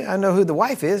said, well, I know who the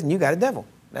wife is, and you got a devil.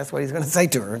 That's what he's going to say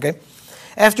to her, okay?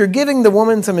 After giving the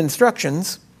woman some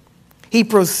instructions, he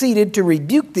proceeded to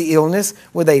rebuke the illness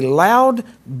with a loud,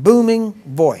 booming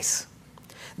voice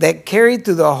that carried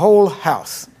through the whole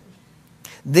house.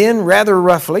 Then, rather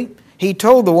roughly, he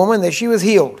told the woman that she was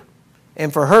healed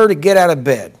and for her to get out of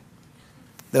bed.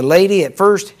 The lady at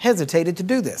first hesitated to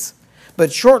do this,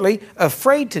 but shortly,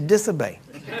 afraid to disobey,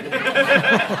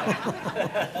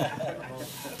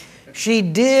 she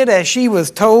did as she was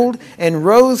told and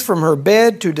rose from her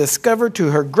bed to discover to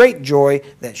her great joy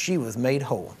that she was made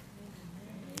whole.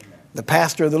 The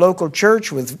pastor of the local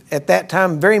church was at that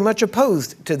time very much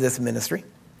opposed to this ministry.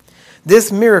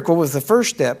 This miracle was the first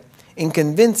step in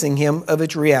convincing him of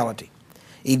its reality.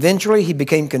 Eventually, he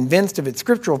became convinced of its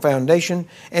scriptural foundation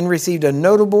and received a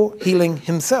notable healing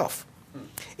himself.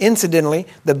 Incidentally,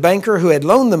 the banker who had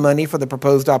loaned the money for the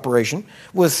proposed operation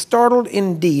was startled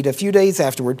indeed a few days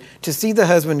afterward to see the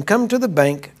husband come to the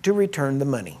bank to return the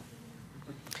money.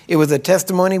 It was a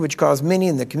testimony which caused many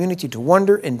in the community to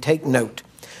wonder and take note.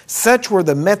 Such were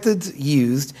the methods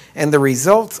used and the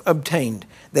results obtained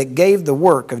that gave the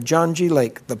work of John G.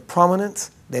 Lake the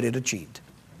prominence that it achieved.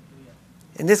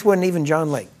 And this wasn't even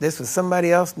John Lake. This was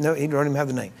somebody else. No, he don't even have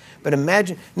the name. But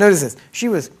imagine, notice this.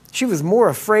 She was more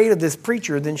afraid of this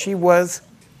preacher than she was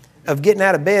of getting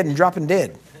out of bed and dropping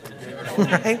dead.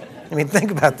 Right? I mean,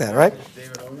 think about that, right?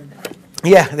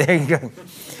 Yeah, there you go.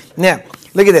 Now,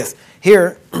 look at this.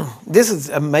 Here, this is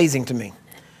amazing to me.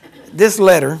 This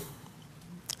letter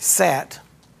sat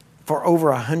for over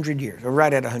 100 years, or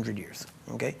right at 100 years.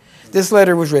 Okay? This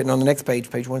letter was written on the next page,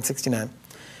 page 169.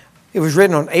 It was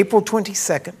written on April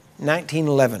 22nd,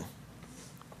 1911.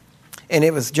 And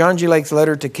it was John G. Lake's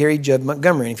letter to Carrie Judd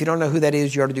Montgomery. And if you don't know who that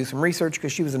is, you ought to do some research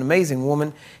because she was an amazing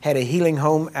woman, had a healing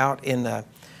home out in,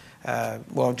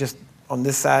 just on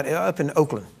this side, up in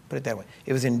Oakland, put it that way.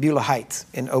 It was in Beulah Heights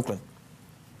in Oakland.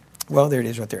 Well, there it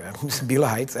is right there. Beulah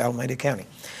Heights, Alameda County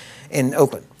in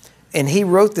Oakland. And he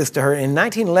wrote this to her. In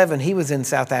 1911, he was in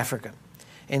South Africa.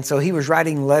 And so he was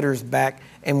writing letters back.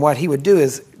 And what he would do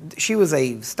is, she was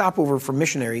a stopover for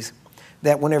missionaries,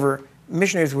 that whenever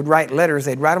missionaries would write letters,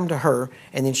 they'd write them to her,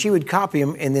 and then she would copy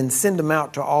them and then send them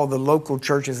out to all the local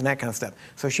churches and that kind of stuff.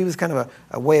 So she was kind of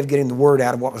a way of getting the word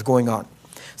out of what was going on.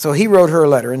 So he wrote her a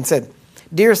letter and said,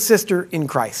 "Dear sister in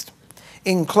Christ,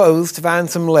 enclosed find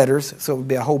some letters," so it would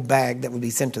be a whole bag that would be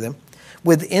sent to them,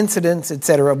 "with incidents,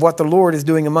 etc., of what the Lord is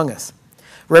doing among us.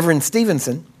 Reverend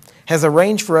Stevenson has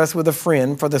arranged for us with a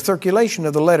friend for the circulation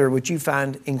of the letter which you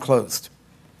find enclosed.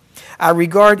 I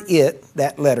regard it,"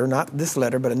 that letter, not this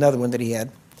letter, but another one that he had,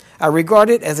 "I regard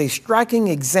it as a striking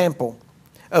example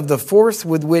of the force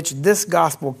with which this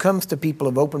gospel comes to people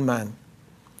of open mind,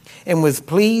 and was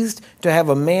pleased to have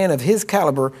a man of his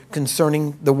caliber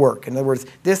concerning the work." In other words,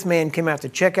 this man came out to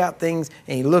check out things,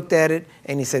 and he looked at it,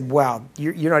 and he said, wow,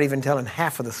 you're not even telling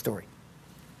half of the story.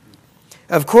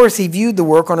 Of course, he viewed the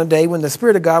work on a day when the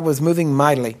Spirit of God was moving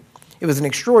mightily. It was an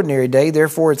extraordinary day,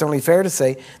 therefore it's only fair to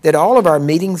say that all of our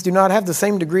meetings do not have the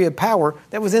same degree of power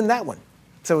that was in that one.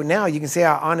 So now you can see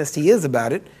how honest he is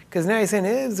about it, because now he's saying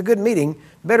it was a good meeting,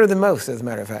 better than most, as a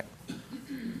matter of fact.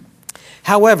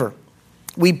 However,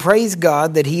 we praise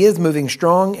God that he is moving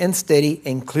strong and steady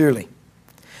and clearly.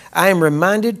 I am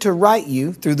reminded to write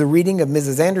you through the reading of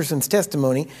Mrs. Anderson's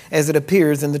testimony as it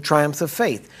appears in the Triumphs of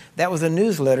Faith. That was a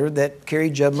newsletter that Carrie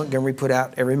Judd Montgomery put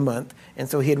out every month, and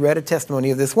so he had read a testimony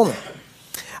of this woman.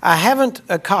 I haven't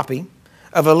a copy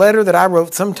of a letter that I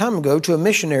wrote some time ago to a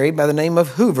missionary by the name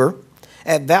of Hoover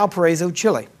at Valparaiso,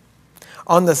 Chile,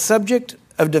 on the subject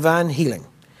of divine healing,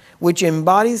 which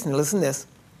embodies, and listen to this,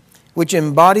 which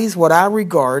embodies what I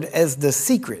regard as the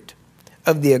secret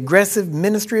of the aggressive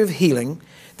ministry of healing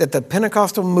that the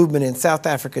Pentecostal movement in South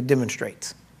Africa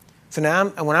demonstrates. So now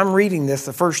when I'm reading this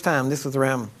the first time, this was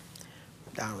around,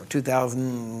 I don't know,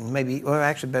 2000, maybe, well,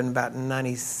 actually been about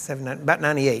 97, about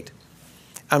 98.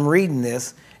 I'm reading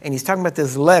this, and he's talking about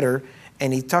this letter,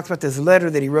 and he talks about this letter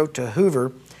that he wrote to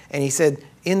Hoover, and he said,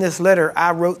 in this letter,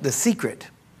 I wrote the secret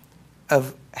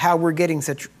of how we're getting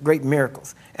such great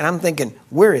miracles. And I'm thinking,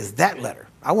 where is that letter?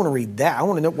 I want to read that. I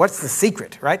want to know what's the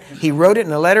secret, right? He wrote it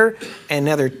in a letter, and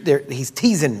now he's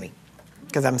teasing me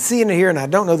because I'm seeing it here, and I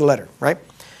don't know the letter, right?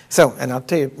 So, and I'll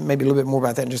tell you maybe a little bit more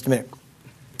about that in just a minute.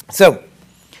 So,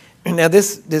 now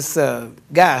this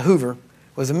guy, Hoover,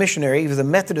 was a missionary. He was a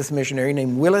Methodist missionary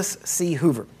named Willis C.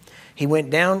 Hoover. He went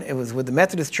down, it was with the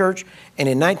Methodist Church, and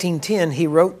in 1910 he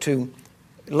wrote to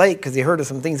Lake because he heard of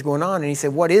some things going on, and he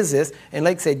said, what is this? And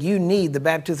Lake said, you need the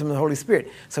baptism of the Holy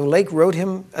Spirit. So Lake wrote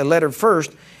him a letter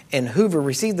first, and Hoover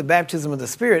received the baptism of the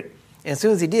Spirit, and as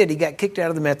soon as he did, he got kicked out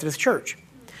of the Methodist Church.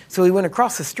 So he went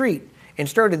across the street and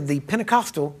started the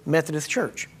Pentecostal Methodist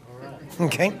Church.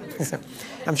 Okay? So,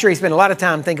 I'm sure he spent a lot of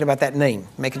time thinking about that name,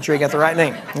 making sure he got the right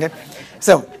name. Okay?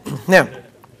 So, now,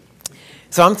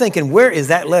 so I'm thinking, where is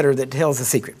that letter that tells the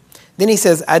secret? Then he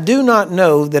says, I do not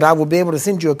know that I will be able to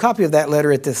send you a copy of that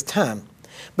letter at this time,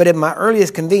 but at my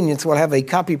earliest convenience, we'll have a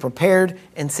copy prepared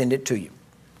and send it to you.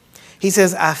 He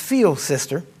says, I feel,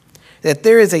 sister, that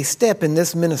there is a step in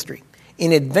this ministry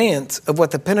in advance of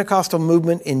what the Pentecostal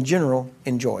movement in general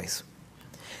enjoys.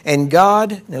 And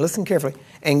God, now listen carefully,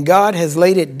 and God has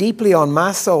laid it deeply on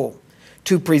my soul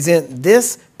to present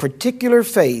this particular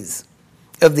phase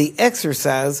of the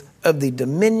exercise of the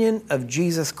dominion of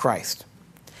Jesus Christ.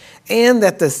 And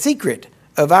that the secret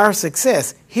of our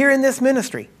success here in this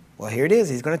ministry, well, here it is,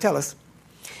 he's going to tell us,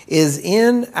 is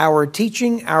in our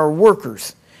teaching our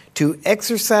workers to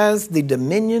exercise the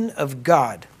dominion of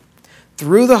God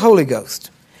through the Holy Ghost,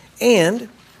 and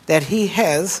that he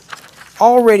has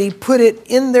already put it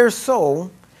in their soul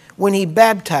when he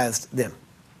baptized them.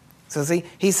 So see,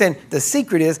 he's saying the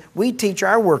secret is we teach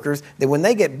our workers that when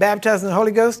they get baptized in the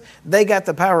Holy Ghost, they got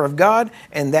the power of God,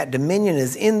 and that dominion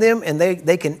is in them, and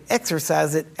they can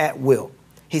exercise it at will.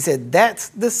 He said that's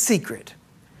the secret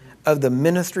of the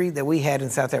ministry that we had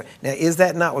in South Africa. Now, is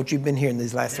that not what you've been hearing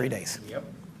these last 3 days? Yep.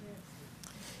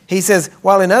 He says,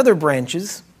 while in other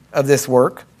branches of this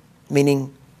work,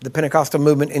 meaning the Pentecostal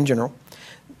movement in general,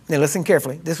 now listen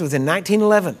carefully, this was in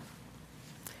 1911.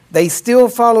 They still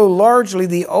follow largely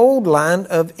the old line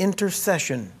of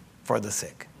intercession for the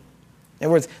sick. In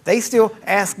other words, they still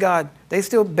ask God, they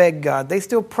still beg God, they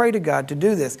still pray to God to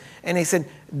do this. And he said,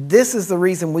 this is the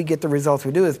reason we get the results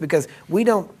we do, is because we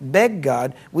don't beg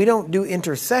God, we don't do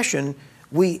intercession,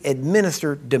 we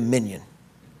administer dominion.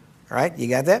 All right, you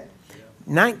got that?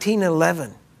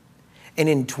 1911. And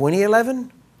in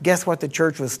 2011, guess what the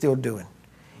church was still doing?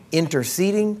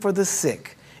 Interceding for the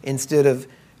sick instead of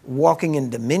walking in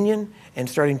dominion and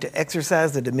starting to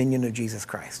exercise the dominion of Jesus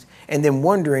Christ. And then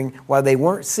wondering why they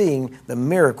weren't seeing the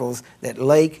miracles that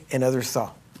Lake and others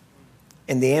saw.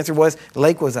 And the answer was,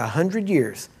 Lake was 100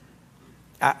 years.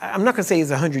 I'm not going to say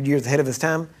he's 100 years ahead of his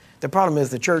time. The problem is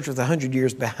the church was 100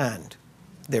 years behind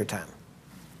their time.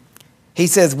 He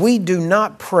says, we do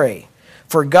not pray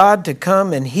for God to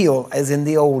come and heal as in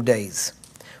the old days,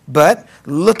 but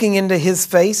looking into his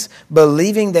face,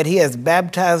 believing that he has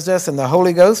baptized us in the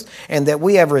Holy Ghost and that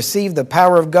we have received the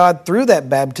power of God through that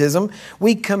baptism,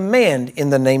 we command in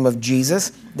the name of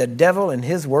Jesus the devil and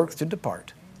his works to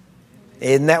depart.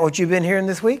 Isn't that what you've been hearing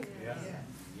this week? Yeah.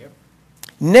 Yep.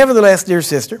 Nevertheless, dear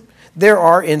sister, there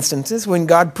are instances when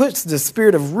God puts the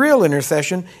spirit of real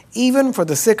intercession even for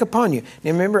the sick upon you.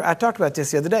 Now remember, I talked about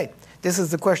this the other day. This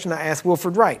is the question I asked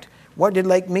Wilford Wright. What did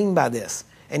Lake mean by this?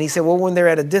 And he said, well, when they're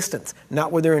at a distance,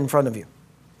 not when they're in front of you,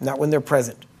 not when they're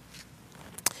present.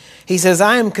 He says,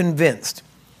 I am convinced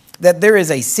that there is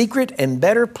a secret and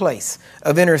better place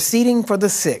of interceding for the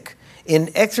sick in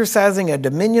exercising a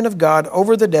dominion of God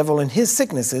over the devil and his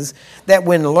sicknesses that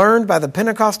when learned by the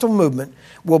Pentecostal movement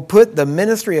will put the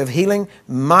ministry of healing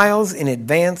miles in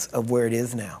advance of where it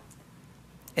is now.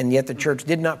 And yet the church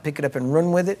did not pick it up and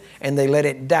run with it, and they let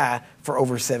it die for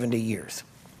over 70 years.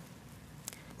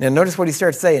 Now notice what he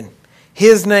starts saying.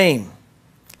 His name,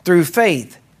 through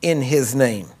faith in his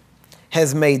name,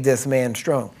 has made this man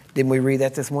strong. Didn't we read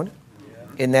that this morning?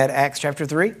 Yeah. In that Acts chapter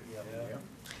 3? Yeah.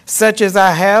 Such as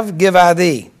I have, give I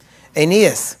thee.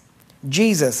 Aeneas,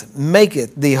 Jesus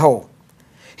maketh thee whole.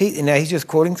 Now he's just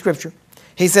quoting scripture.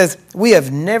 He says, we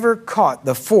have never caught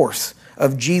the force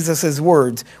of Jesus'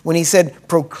 words when he said,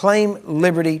 proclaim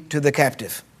liberty to the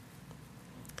captive.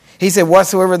 He said,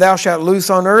 whatsoever thou shalt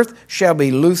loose on earth shall be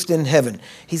loosed in heaven.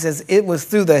 He says, it was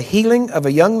through the healing of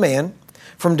a young man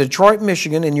from Detroit,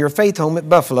 Michigan, in your faith home at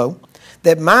Buffalo,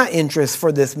 that my interest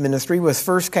for this ministry was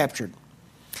first captured.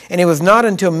 And it was not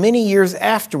until many years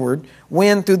afterward,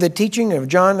 when through the teaching of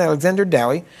John Alexander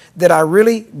Dowie, that I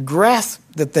really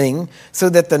grasped the thing so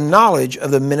that the knowledge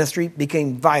of the ministry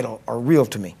became vital or real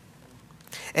to me.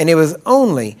 And it was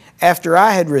only after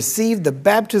I had received the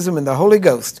baptism in the Holy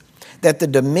Ghost that the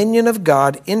dominion of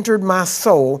God entered my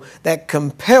soul that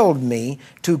compelled me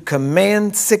to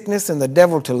command sickness and the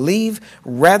devil to leave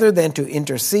rather than to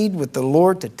intercede with the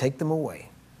Lord to take them away.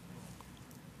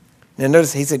 Now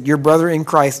notice he said, your brother in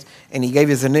Christ, and he gave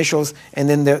his initials, and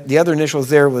then the other initials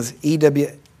there was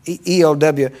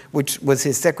ELW, which was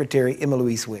his secretary, Emma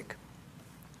Louise Wick.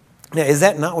 Now, is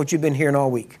that not what you've been hearing all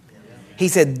week? He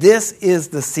said, this is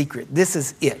the secret. This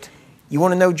is it. You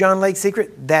want to know John Lake's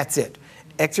secret? That's it.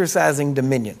 Exercising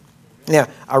dominion. Now,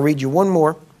 I'll read you one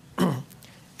more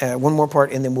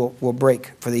part, and then we'll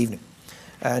break for the evening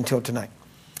until tonight.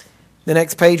 The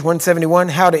next page, 171,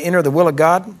 How to Enter the Will of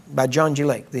God by John G.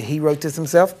 Lake. He wrote this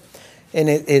himself. And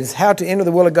it is how to enter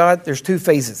the will of God. There's two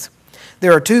phases.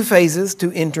 There are two phases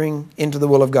to entering into the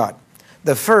will of God.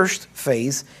 The first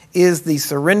phase is the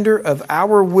surrender of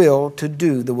our will to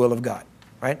do the will of God.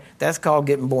 Right? That's called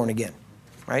getting born again.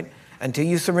 Right? Until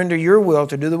you surrender your will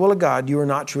to do the will of God, you are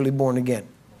not truly born again.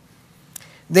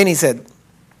 Then he said,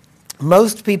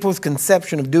 most people's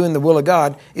conception of doing the will of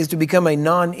God is to become a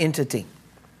non-entity.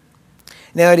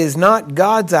 Now, it is not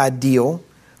God's ideal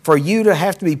for you to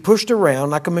have to be pushed around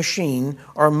like a machine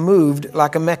or moved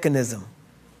like a mechanism.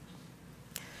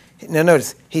 Now,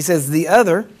 notice, he says the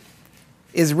other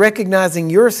is recognizing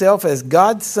yourself as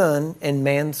God's son and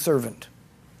man's servant.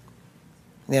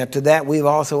 Now, to that, we've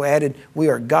also added, we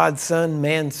are God's son,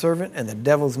 man's servant, and the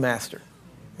devil's master.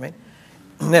 Right?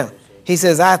 Now, he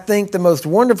says, I think the most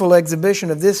wonderful exhibition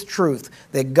of this truth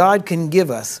that God can give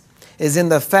us is in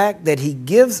the fact that he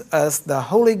gives us the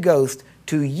Holy Ghost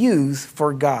to use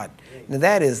for God. Now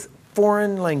that is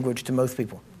foreign language to most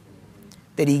people.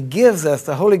 That he gives us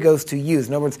the Holy Ghost to use.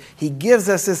 In other words, he gives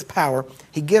us this power.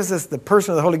 He gives us the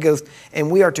person of the Holy Ghost,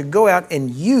 and we are to go out and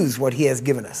use what he has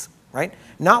given us. Right?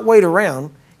 Not wait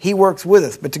around. He works with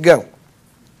us, but to go.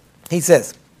 He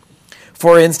says,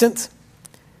 for instance,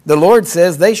 the Lord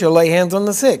says they shall lay hands on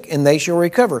the sick, and they shall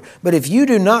recover. But if you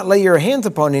do not lay your hands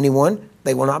upon anyone,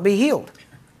 they will not be healed.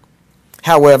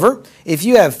 However, if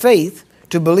you have faith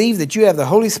to believe that you have the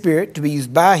Holy Spirit to be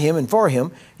used by him and for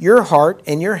him, your heart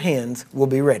and your hands will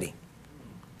be ready.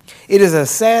 It is a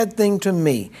sad thing to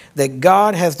me that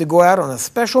God has to go out on a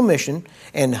special mission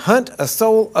and hunt a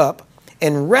soul up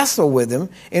and wrestle with him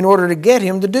in order to get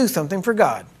him to do something for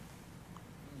God.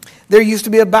 There used to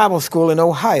be a Bible school in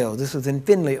Ohio. This was in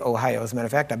Findlay, Ohio. As a matter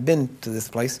of fact, I've been to this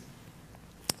place.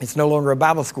 It's no longer a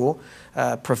Bible school.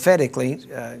 Prophetically,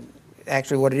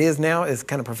 actually what it is now is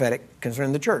kind of prophetic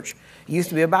concerning the church. It used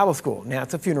to be a Bible school. Now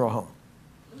it's a funeral home.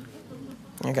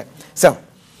 Okay, so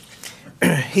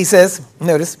he says,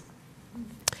 notice,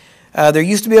 there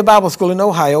used to be a Bible school in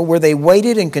Ohio where they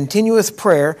waited in continuous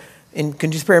prayer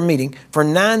meeting for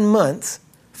 9 months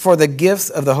for the gifts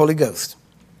of the Holy Ghost.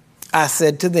 I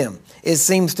said to them, it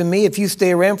seems to me if you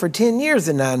stay around for 10 years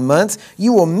and 9 months,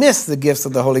 you will miss the gifts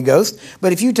of the Holy Ghost.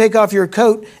 But if you take off your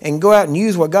coat and go out and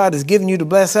use what God has given you to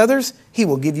bless others, he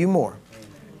will give you more.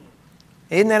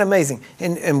 Isn't that amazing?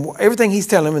 And everything he's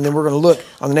telling them, and then we're going to look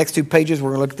on the next 2 pages. We're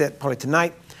going to look at that probably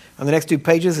tonight. On the next 2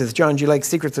 pages is John G. Lake's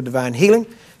Secrets of Divine Healing.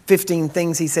 15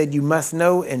 things he said you must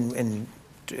know and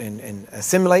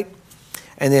assimilate.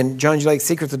 And then John G. Lake's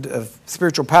Secrets of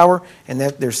Spiritual Power, and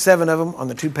there's 7 of them on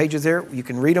the 2 pages there. You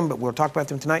can read them, but we'll talk about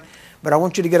them tonight. But I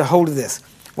want you to get a hold of this.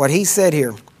 What he said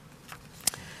here.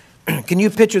 Can you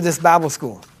picture this Bible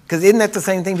school? Because isn't that the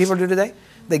same thing people do today?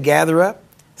 They gather up,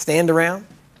 stand around,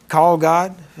 call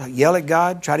God, yell at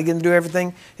God, try to get him to do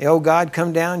everything. Hey, oh, God,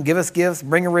 come down, give us gifts,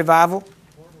 bring a revival.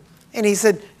 And he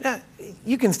said, no,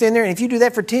 you can stand there, and if you do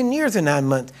that for 10 years and 9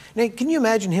 months. Now, can you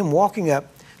imagine him walking up,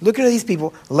 looking at these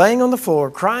people, laying on the floor,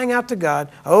 crying out to God,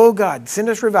 oh, God, send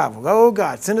us revival. Oh,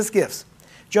 God, send us gifts.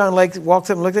 John Lake walks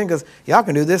up and looks at him and goes, y'all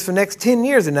can do this for the next 10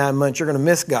 years and 9 months. You're going to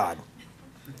miss God.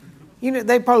 You know,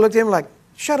 they probably looked at him like,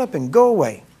 shut up and go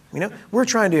away. You know, we're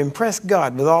trying to impress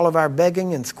God with all of our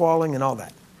begging and squalling and all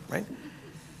that, right?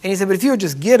 And he said, but if you would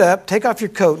just get up, take off your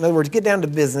coat, in other words, get down to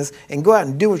business and go out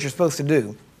and do what you're supposed to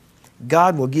do,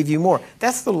 God will give you more.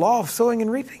 That's the law of sowing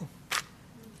and reaping.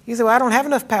 You say, well, I don't have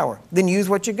enough power. Then use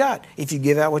what you got. If you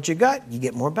give out what you got, you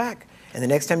get more back. And the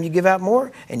next time you give out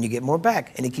more, and you get more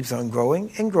back. And it keeps on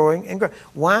growing and growing and growing.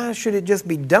 Why should it just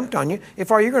be dumped on you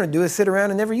if all you're going to do is sit around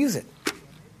and never use it?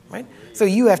 Right? So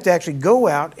you have to actually go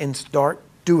out and start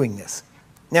doing this.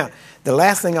 Now, the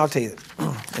last thing I'll tell you,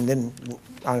 and then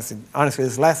honestly, this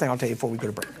is the last thing I'll tell you before we go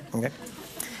to break. Okay?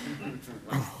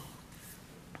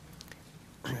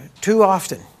 Too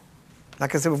often,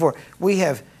 like I said before, we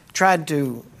have tried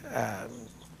to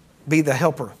be the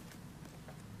helper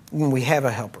when we have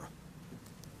a helper.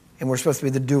 And we're supposed to be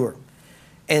the doer.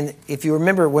 And if you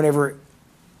remember, whenever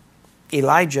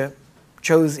Elijah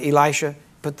chose Elisha,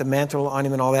 put the mantle on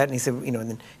him and all that, and he said, and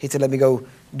then he said, let me go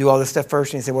do all this stuff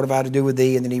first. And he said, what have I to do with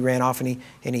thee? And then he ran off and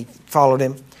he followed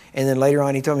him. And then later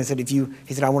on he told him,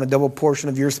 he said, I want a double portion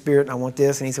of your spirit, and I want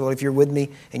this. And he said, well, if you're with me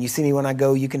and you see me when I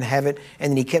go, you can have it.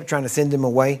 And then he kept trying to send him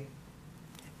away.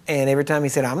 And every time he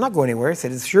said, I'm not going anywhere. He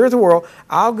said, as sure as the world,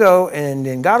 I'll go and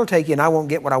then God will take you and I won't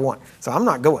get what I want. So I'm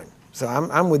not going. So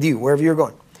I'm with you wherever you're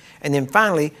going. And then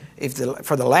finally,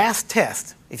 for the last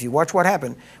test, if you watch what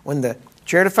happened, when the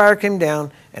chariot of fire came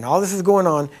down and all this is going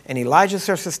on and Elijah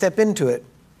starts to step into it,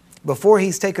 before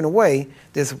he's taken away,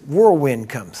 this whirlwind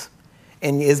comes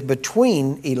and is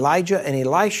between Elijah and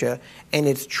Elisha, and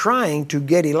it's trying to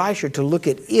get Elisha to look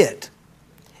at it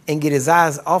and get his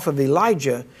eyes off of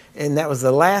Elijah, and that was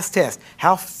the last test.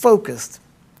 How focused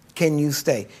can you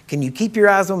stay? Can you keep your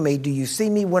eyes on me? Do you see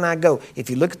me when I go? If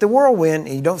you look at the whirlwind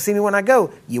and you don't see me when I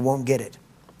go, you won't get it.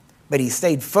 But he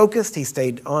stayed focused. He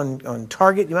stayed on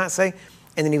target, you might say,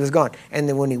 and then he was gone. And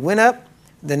then when he went up,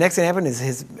 the next thing that happened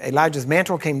is Elijah's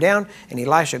mantle came down, and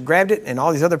Elisha grabbed it, and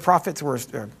all these other prophets,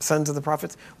 sons of the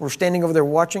prophets, were standing over there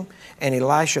watching, and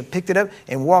Elisha picked it up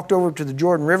and walked over to the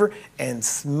Jordan River and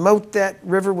smote that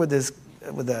river with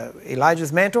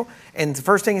Elijah's mantle. And the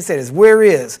first thing he said is, where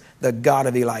is the God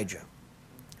of Elijah?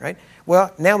 Right?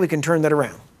 Well, now we can turn that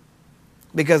around.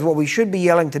 Because what we should be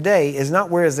yelling today is not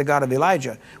where is the God of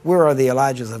Elijah, where are the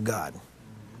Elijahs of God?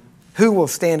 Who will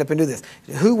stand up and do this?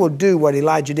 Who will do what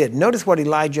Elijah did? Notice what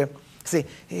see,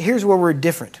 here's where we're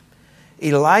different.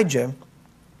 Elijah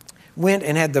went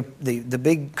and had the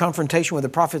big confrontation with the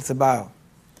prophets of Baal.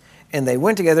 And they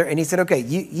went together and he said, okay,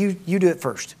 you do it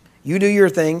first. You do your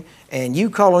thing and you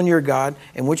call on your God,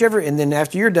 and then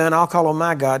after you're done, I'll call on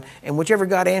my God, and whichever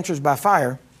God answers by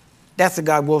fire, that's the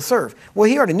God we'll serve. Well,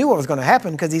 he already knew what was going to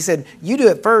happen because he said, you do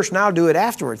it first and I'll do it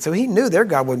afterwards. So he knew their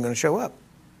God wasn't going to show up.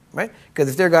 Right? Because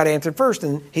if their God answered first,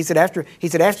 and he said after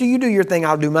you do your thing,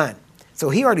 I'll do mine. So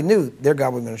he already knew their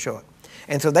God was going to show up.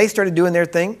 And so they started doing their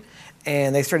thing,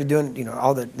 and they started doing,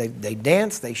 they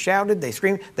danced, they shouted, they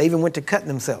screamed, they even went to cutting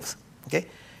themselves. Okay?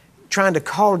 Trying to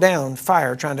call down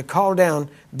fire, trying to call down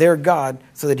their God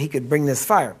so that he could bring this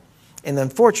fire. And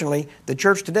unfortunately, the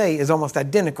church today is almost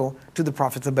identical to the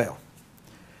prophets of Baal.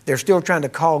 They're still trying to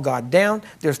call God down.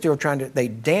 They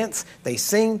dance, they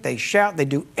sing, they shout, they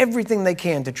do everything they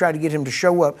can to try to get him to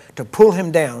show up, to pull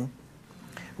him down.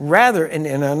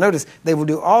 And I notice they will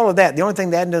do all of that. The only thing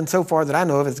they hadn't done so far that I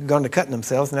know of is gone to cutting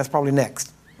themselves, and that's probably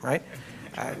next, right?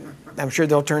 I'm sure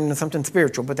they'll turn into something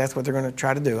spiritual, but that's what they're going to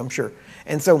try to do, I'm sure.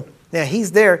 And so now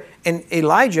he's there, and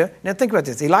Elijah, now think about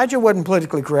this. Elijah wasn't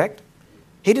politically correct.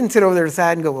 He didn't sit over there to the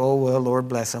side and go, oh, well, Lord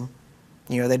bless them.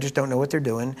 They just don't know what they're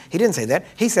doing. He didn't say that.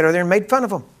 He sat over there and made fun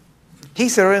of them. He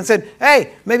sat over there and said,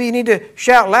 hey, maybe you need to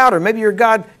shout louder. Maybe your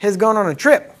God has gone on a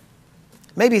trip.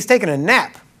 Maybe he's taking a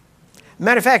nap.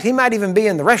 Matter of fact, he might even be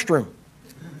in the restroom.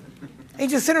 He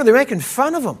just sat over there making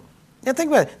fun of them. Now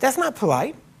think about it. That's not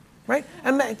polite, right?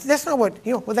 That's not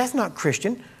well, that's not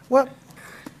Christian. Well,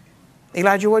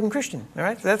 Elijah wasn't Christian, all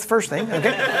right? So that's the first thing,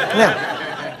 okay? Now,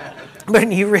 but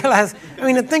you realize,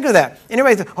 think of that. And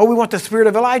everybody says, we want the spirit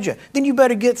of Elijah. Then you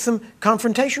better get some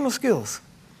confrontational skills.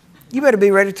 You better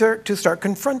be ready to start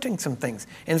confronting some things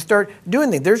and start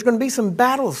doing things. There's going to be some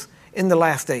battles in the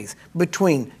last days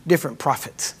between different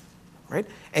prophets, right?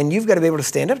 And you've got to be able to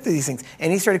stand up to these things.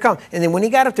 And he started calling. And then when he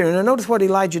got up there, and notice what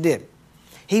Elijah did.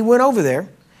 He went over there,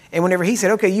 and whenever he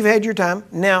said, okay, you've had your time,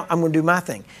 now I'm going to do my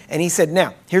thing. And he said,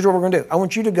 now, here's what we're going to do. I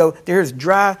want you to go, there's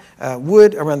dry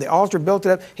wood around the altar, built it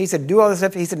up. He said, do all this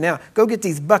stuff. He said, now, go get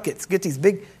these buckets, get these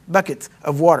big buckets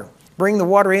of water. Bring the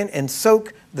water in and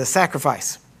soak the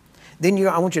sacrifice. Then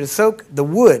I want you to soak the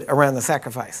wood around the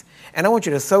sacrifice. And I want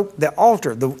you to soak the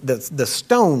altar, the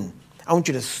stone. I want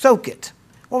you to soak it.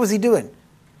 What was he doing?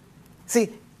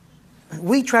 See,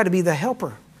 we try to be the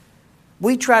helper.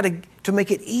 We try to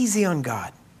make it easy on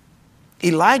God.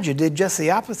 Elijah did just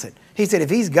the opposite. He said, if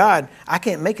he's God, I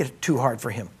can't make it too hard for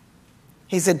him.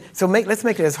 He said, so let's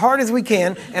make it as hard as we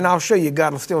can, and I'll show you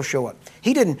God will still show up.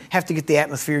 He didn't have to get the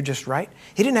atmosphere just right.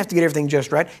 He didn't have to get everything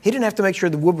just right. He didn't have to make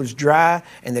sure the wood was dry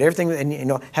and that everything,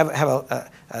 and have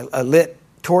a lit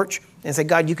torch and say,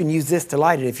 God, you can use this to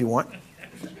light it if you want.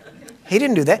 He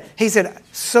didn't do that. He said,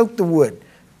 soak the wood.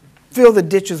 Fill the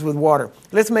ditches with water.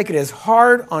 Let's make it as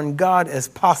hard on God as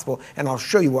possible, and I'll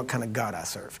show you what kind of God I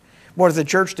serve. What does the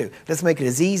church do? Let's make it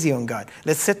as easy on God.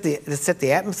 Let's set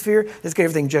the atmosphere. Let's get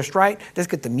everything just right. Let's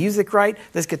get the music right.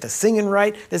 Let's get the singing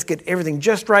right. Let's get everything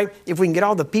just right. If we can get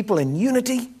all the people in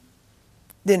unity,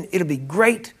 then it'll be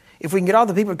great. If we can get all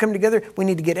the people to come together, we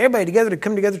need to get everybody together to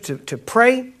come together to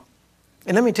pray.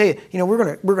 And let me tell you, we're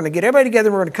going to get everybody together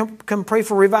and we're going to come pray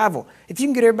for revival. If you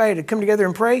can get everybody to come together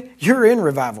and pray, you're in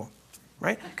revival,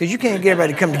 right? Because you can't get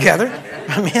everybody to come together.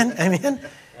 Amen, amen.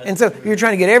 And so you're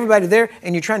trying to get everybody there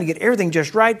and you're trying to get everything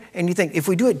just right. And you think, if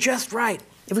we do it just right,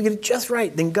 if we get it just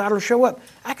right, then God will show up.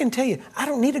 I can tell you, I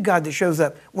don't need a God that shows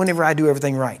up whenever I do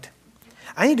everything right.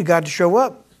 I need a God to show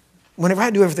up whenever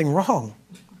I do everything wrong.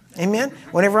 Amen?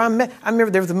 Whenever I remember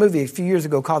there was a movie a few years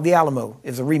ago called The Alamo. It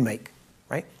was a remake,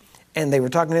 right? And they were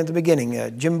talking at the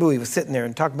beginning. Jim Bowie was sitting there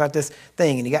and talking about this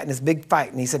thing, and he got in this big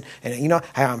fight. And he said,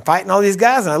 I'm fighting all these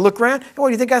guys, and I look around, and what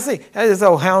do you think I see? This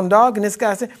old hound dog, and this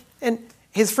guy said, and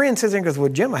his friend sits there and goes, well,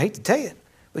 Jim, I hate to tell you,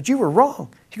 but you were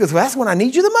wrong. He goes, well, that's when I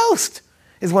need you the most,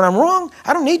 is when I'm wrong.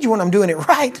 I don't need you when I'm doing it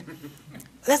right.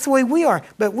 That's the way we are.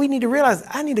 But we need to realize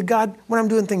I need a God when I'm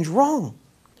doing things wrong.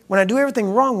 When I do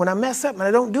everything wrong, when I mess up and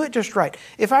I don't do it just right.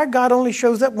 If our God only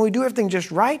shows up when we do everything just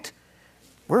right,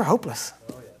 we're hopeless.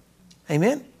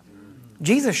 Amen?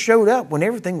 Jesus showed up when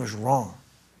everything was wrong,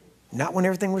 not when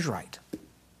everything was right.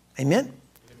 Amen?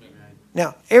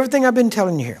 Now, everything I've been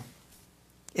telling you here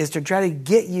is to try to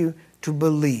get you to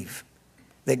believe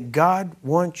that God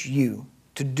wants you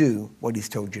to do what He's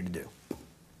told you to do.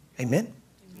 Amen?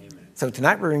 So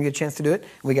tonight we're going to get a chance to do it.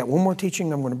 We got one more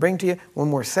teaching I'm going to bring to you, one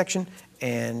more section.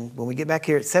 And when we get back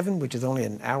here at 7, which is only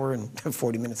an hour and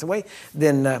 40 minutes away,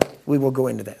 then we will go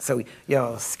into that. So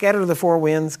y'all scatter the four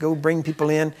winds, go bring people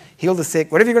in, heal the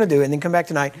sick, whatever you're going to do, and then come back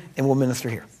tonight and we'll minister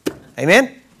here.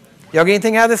 Amen? Y'all get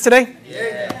anything out of this today?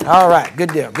 Yeah. All right.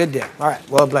 Good deal. Good deal. All right.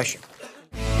 Well, bless you.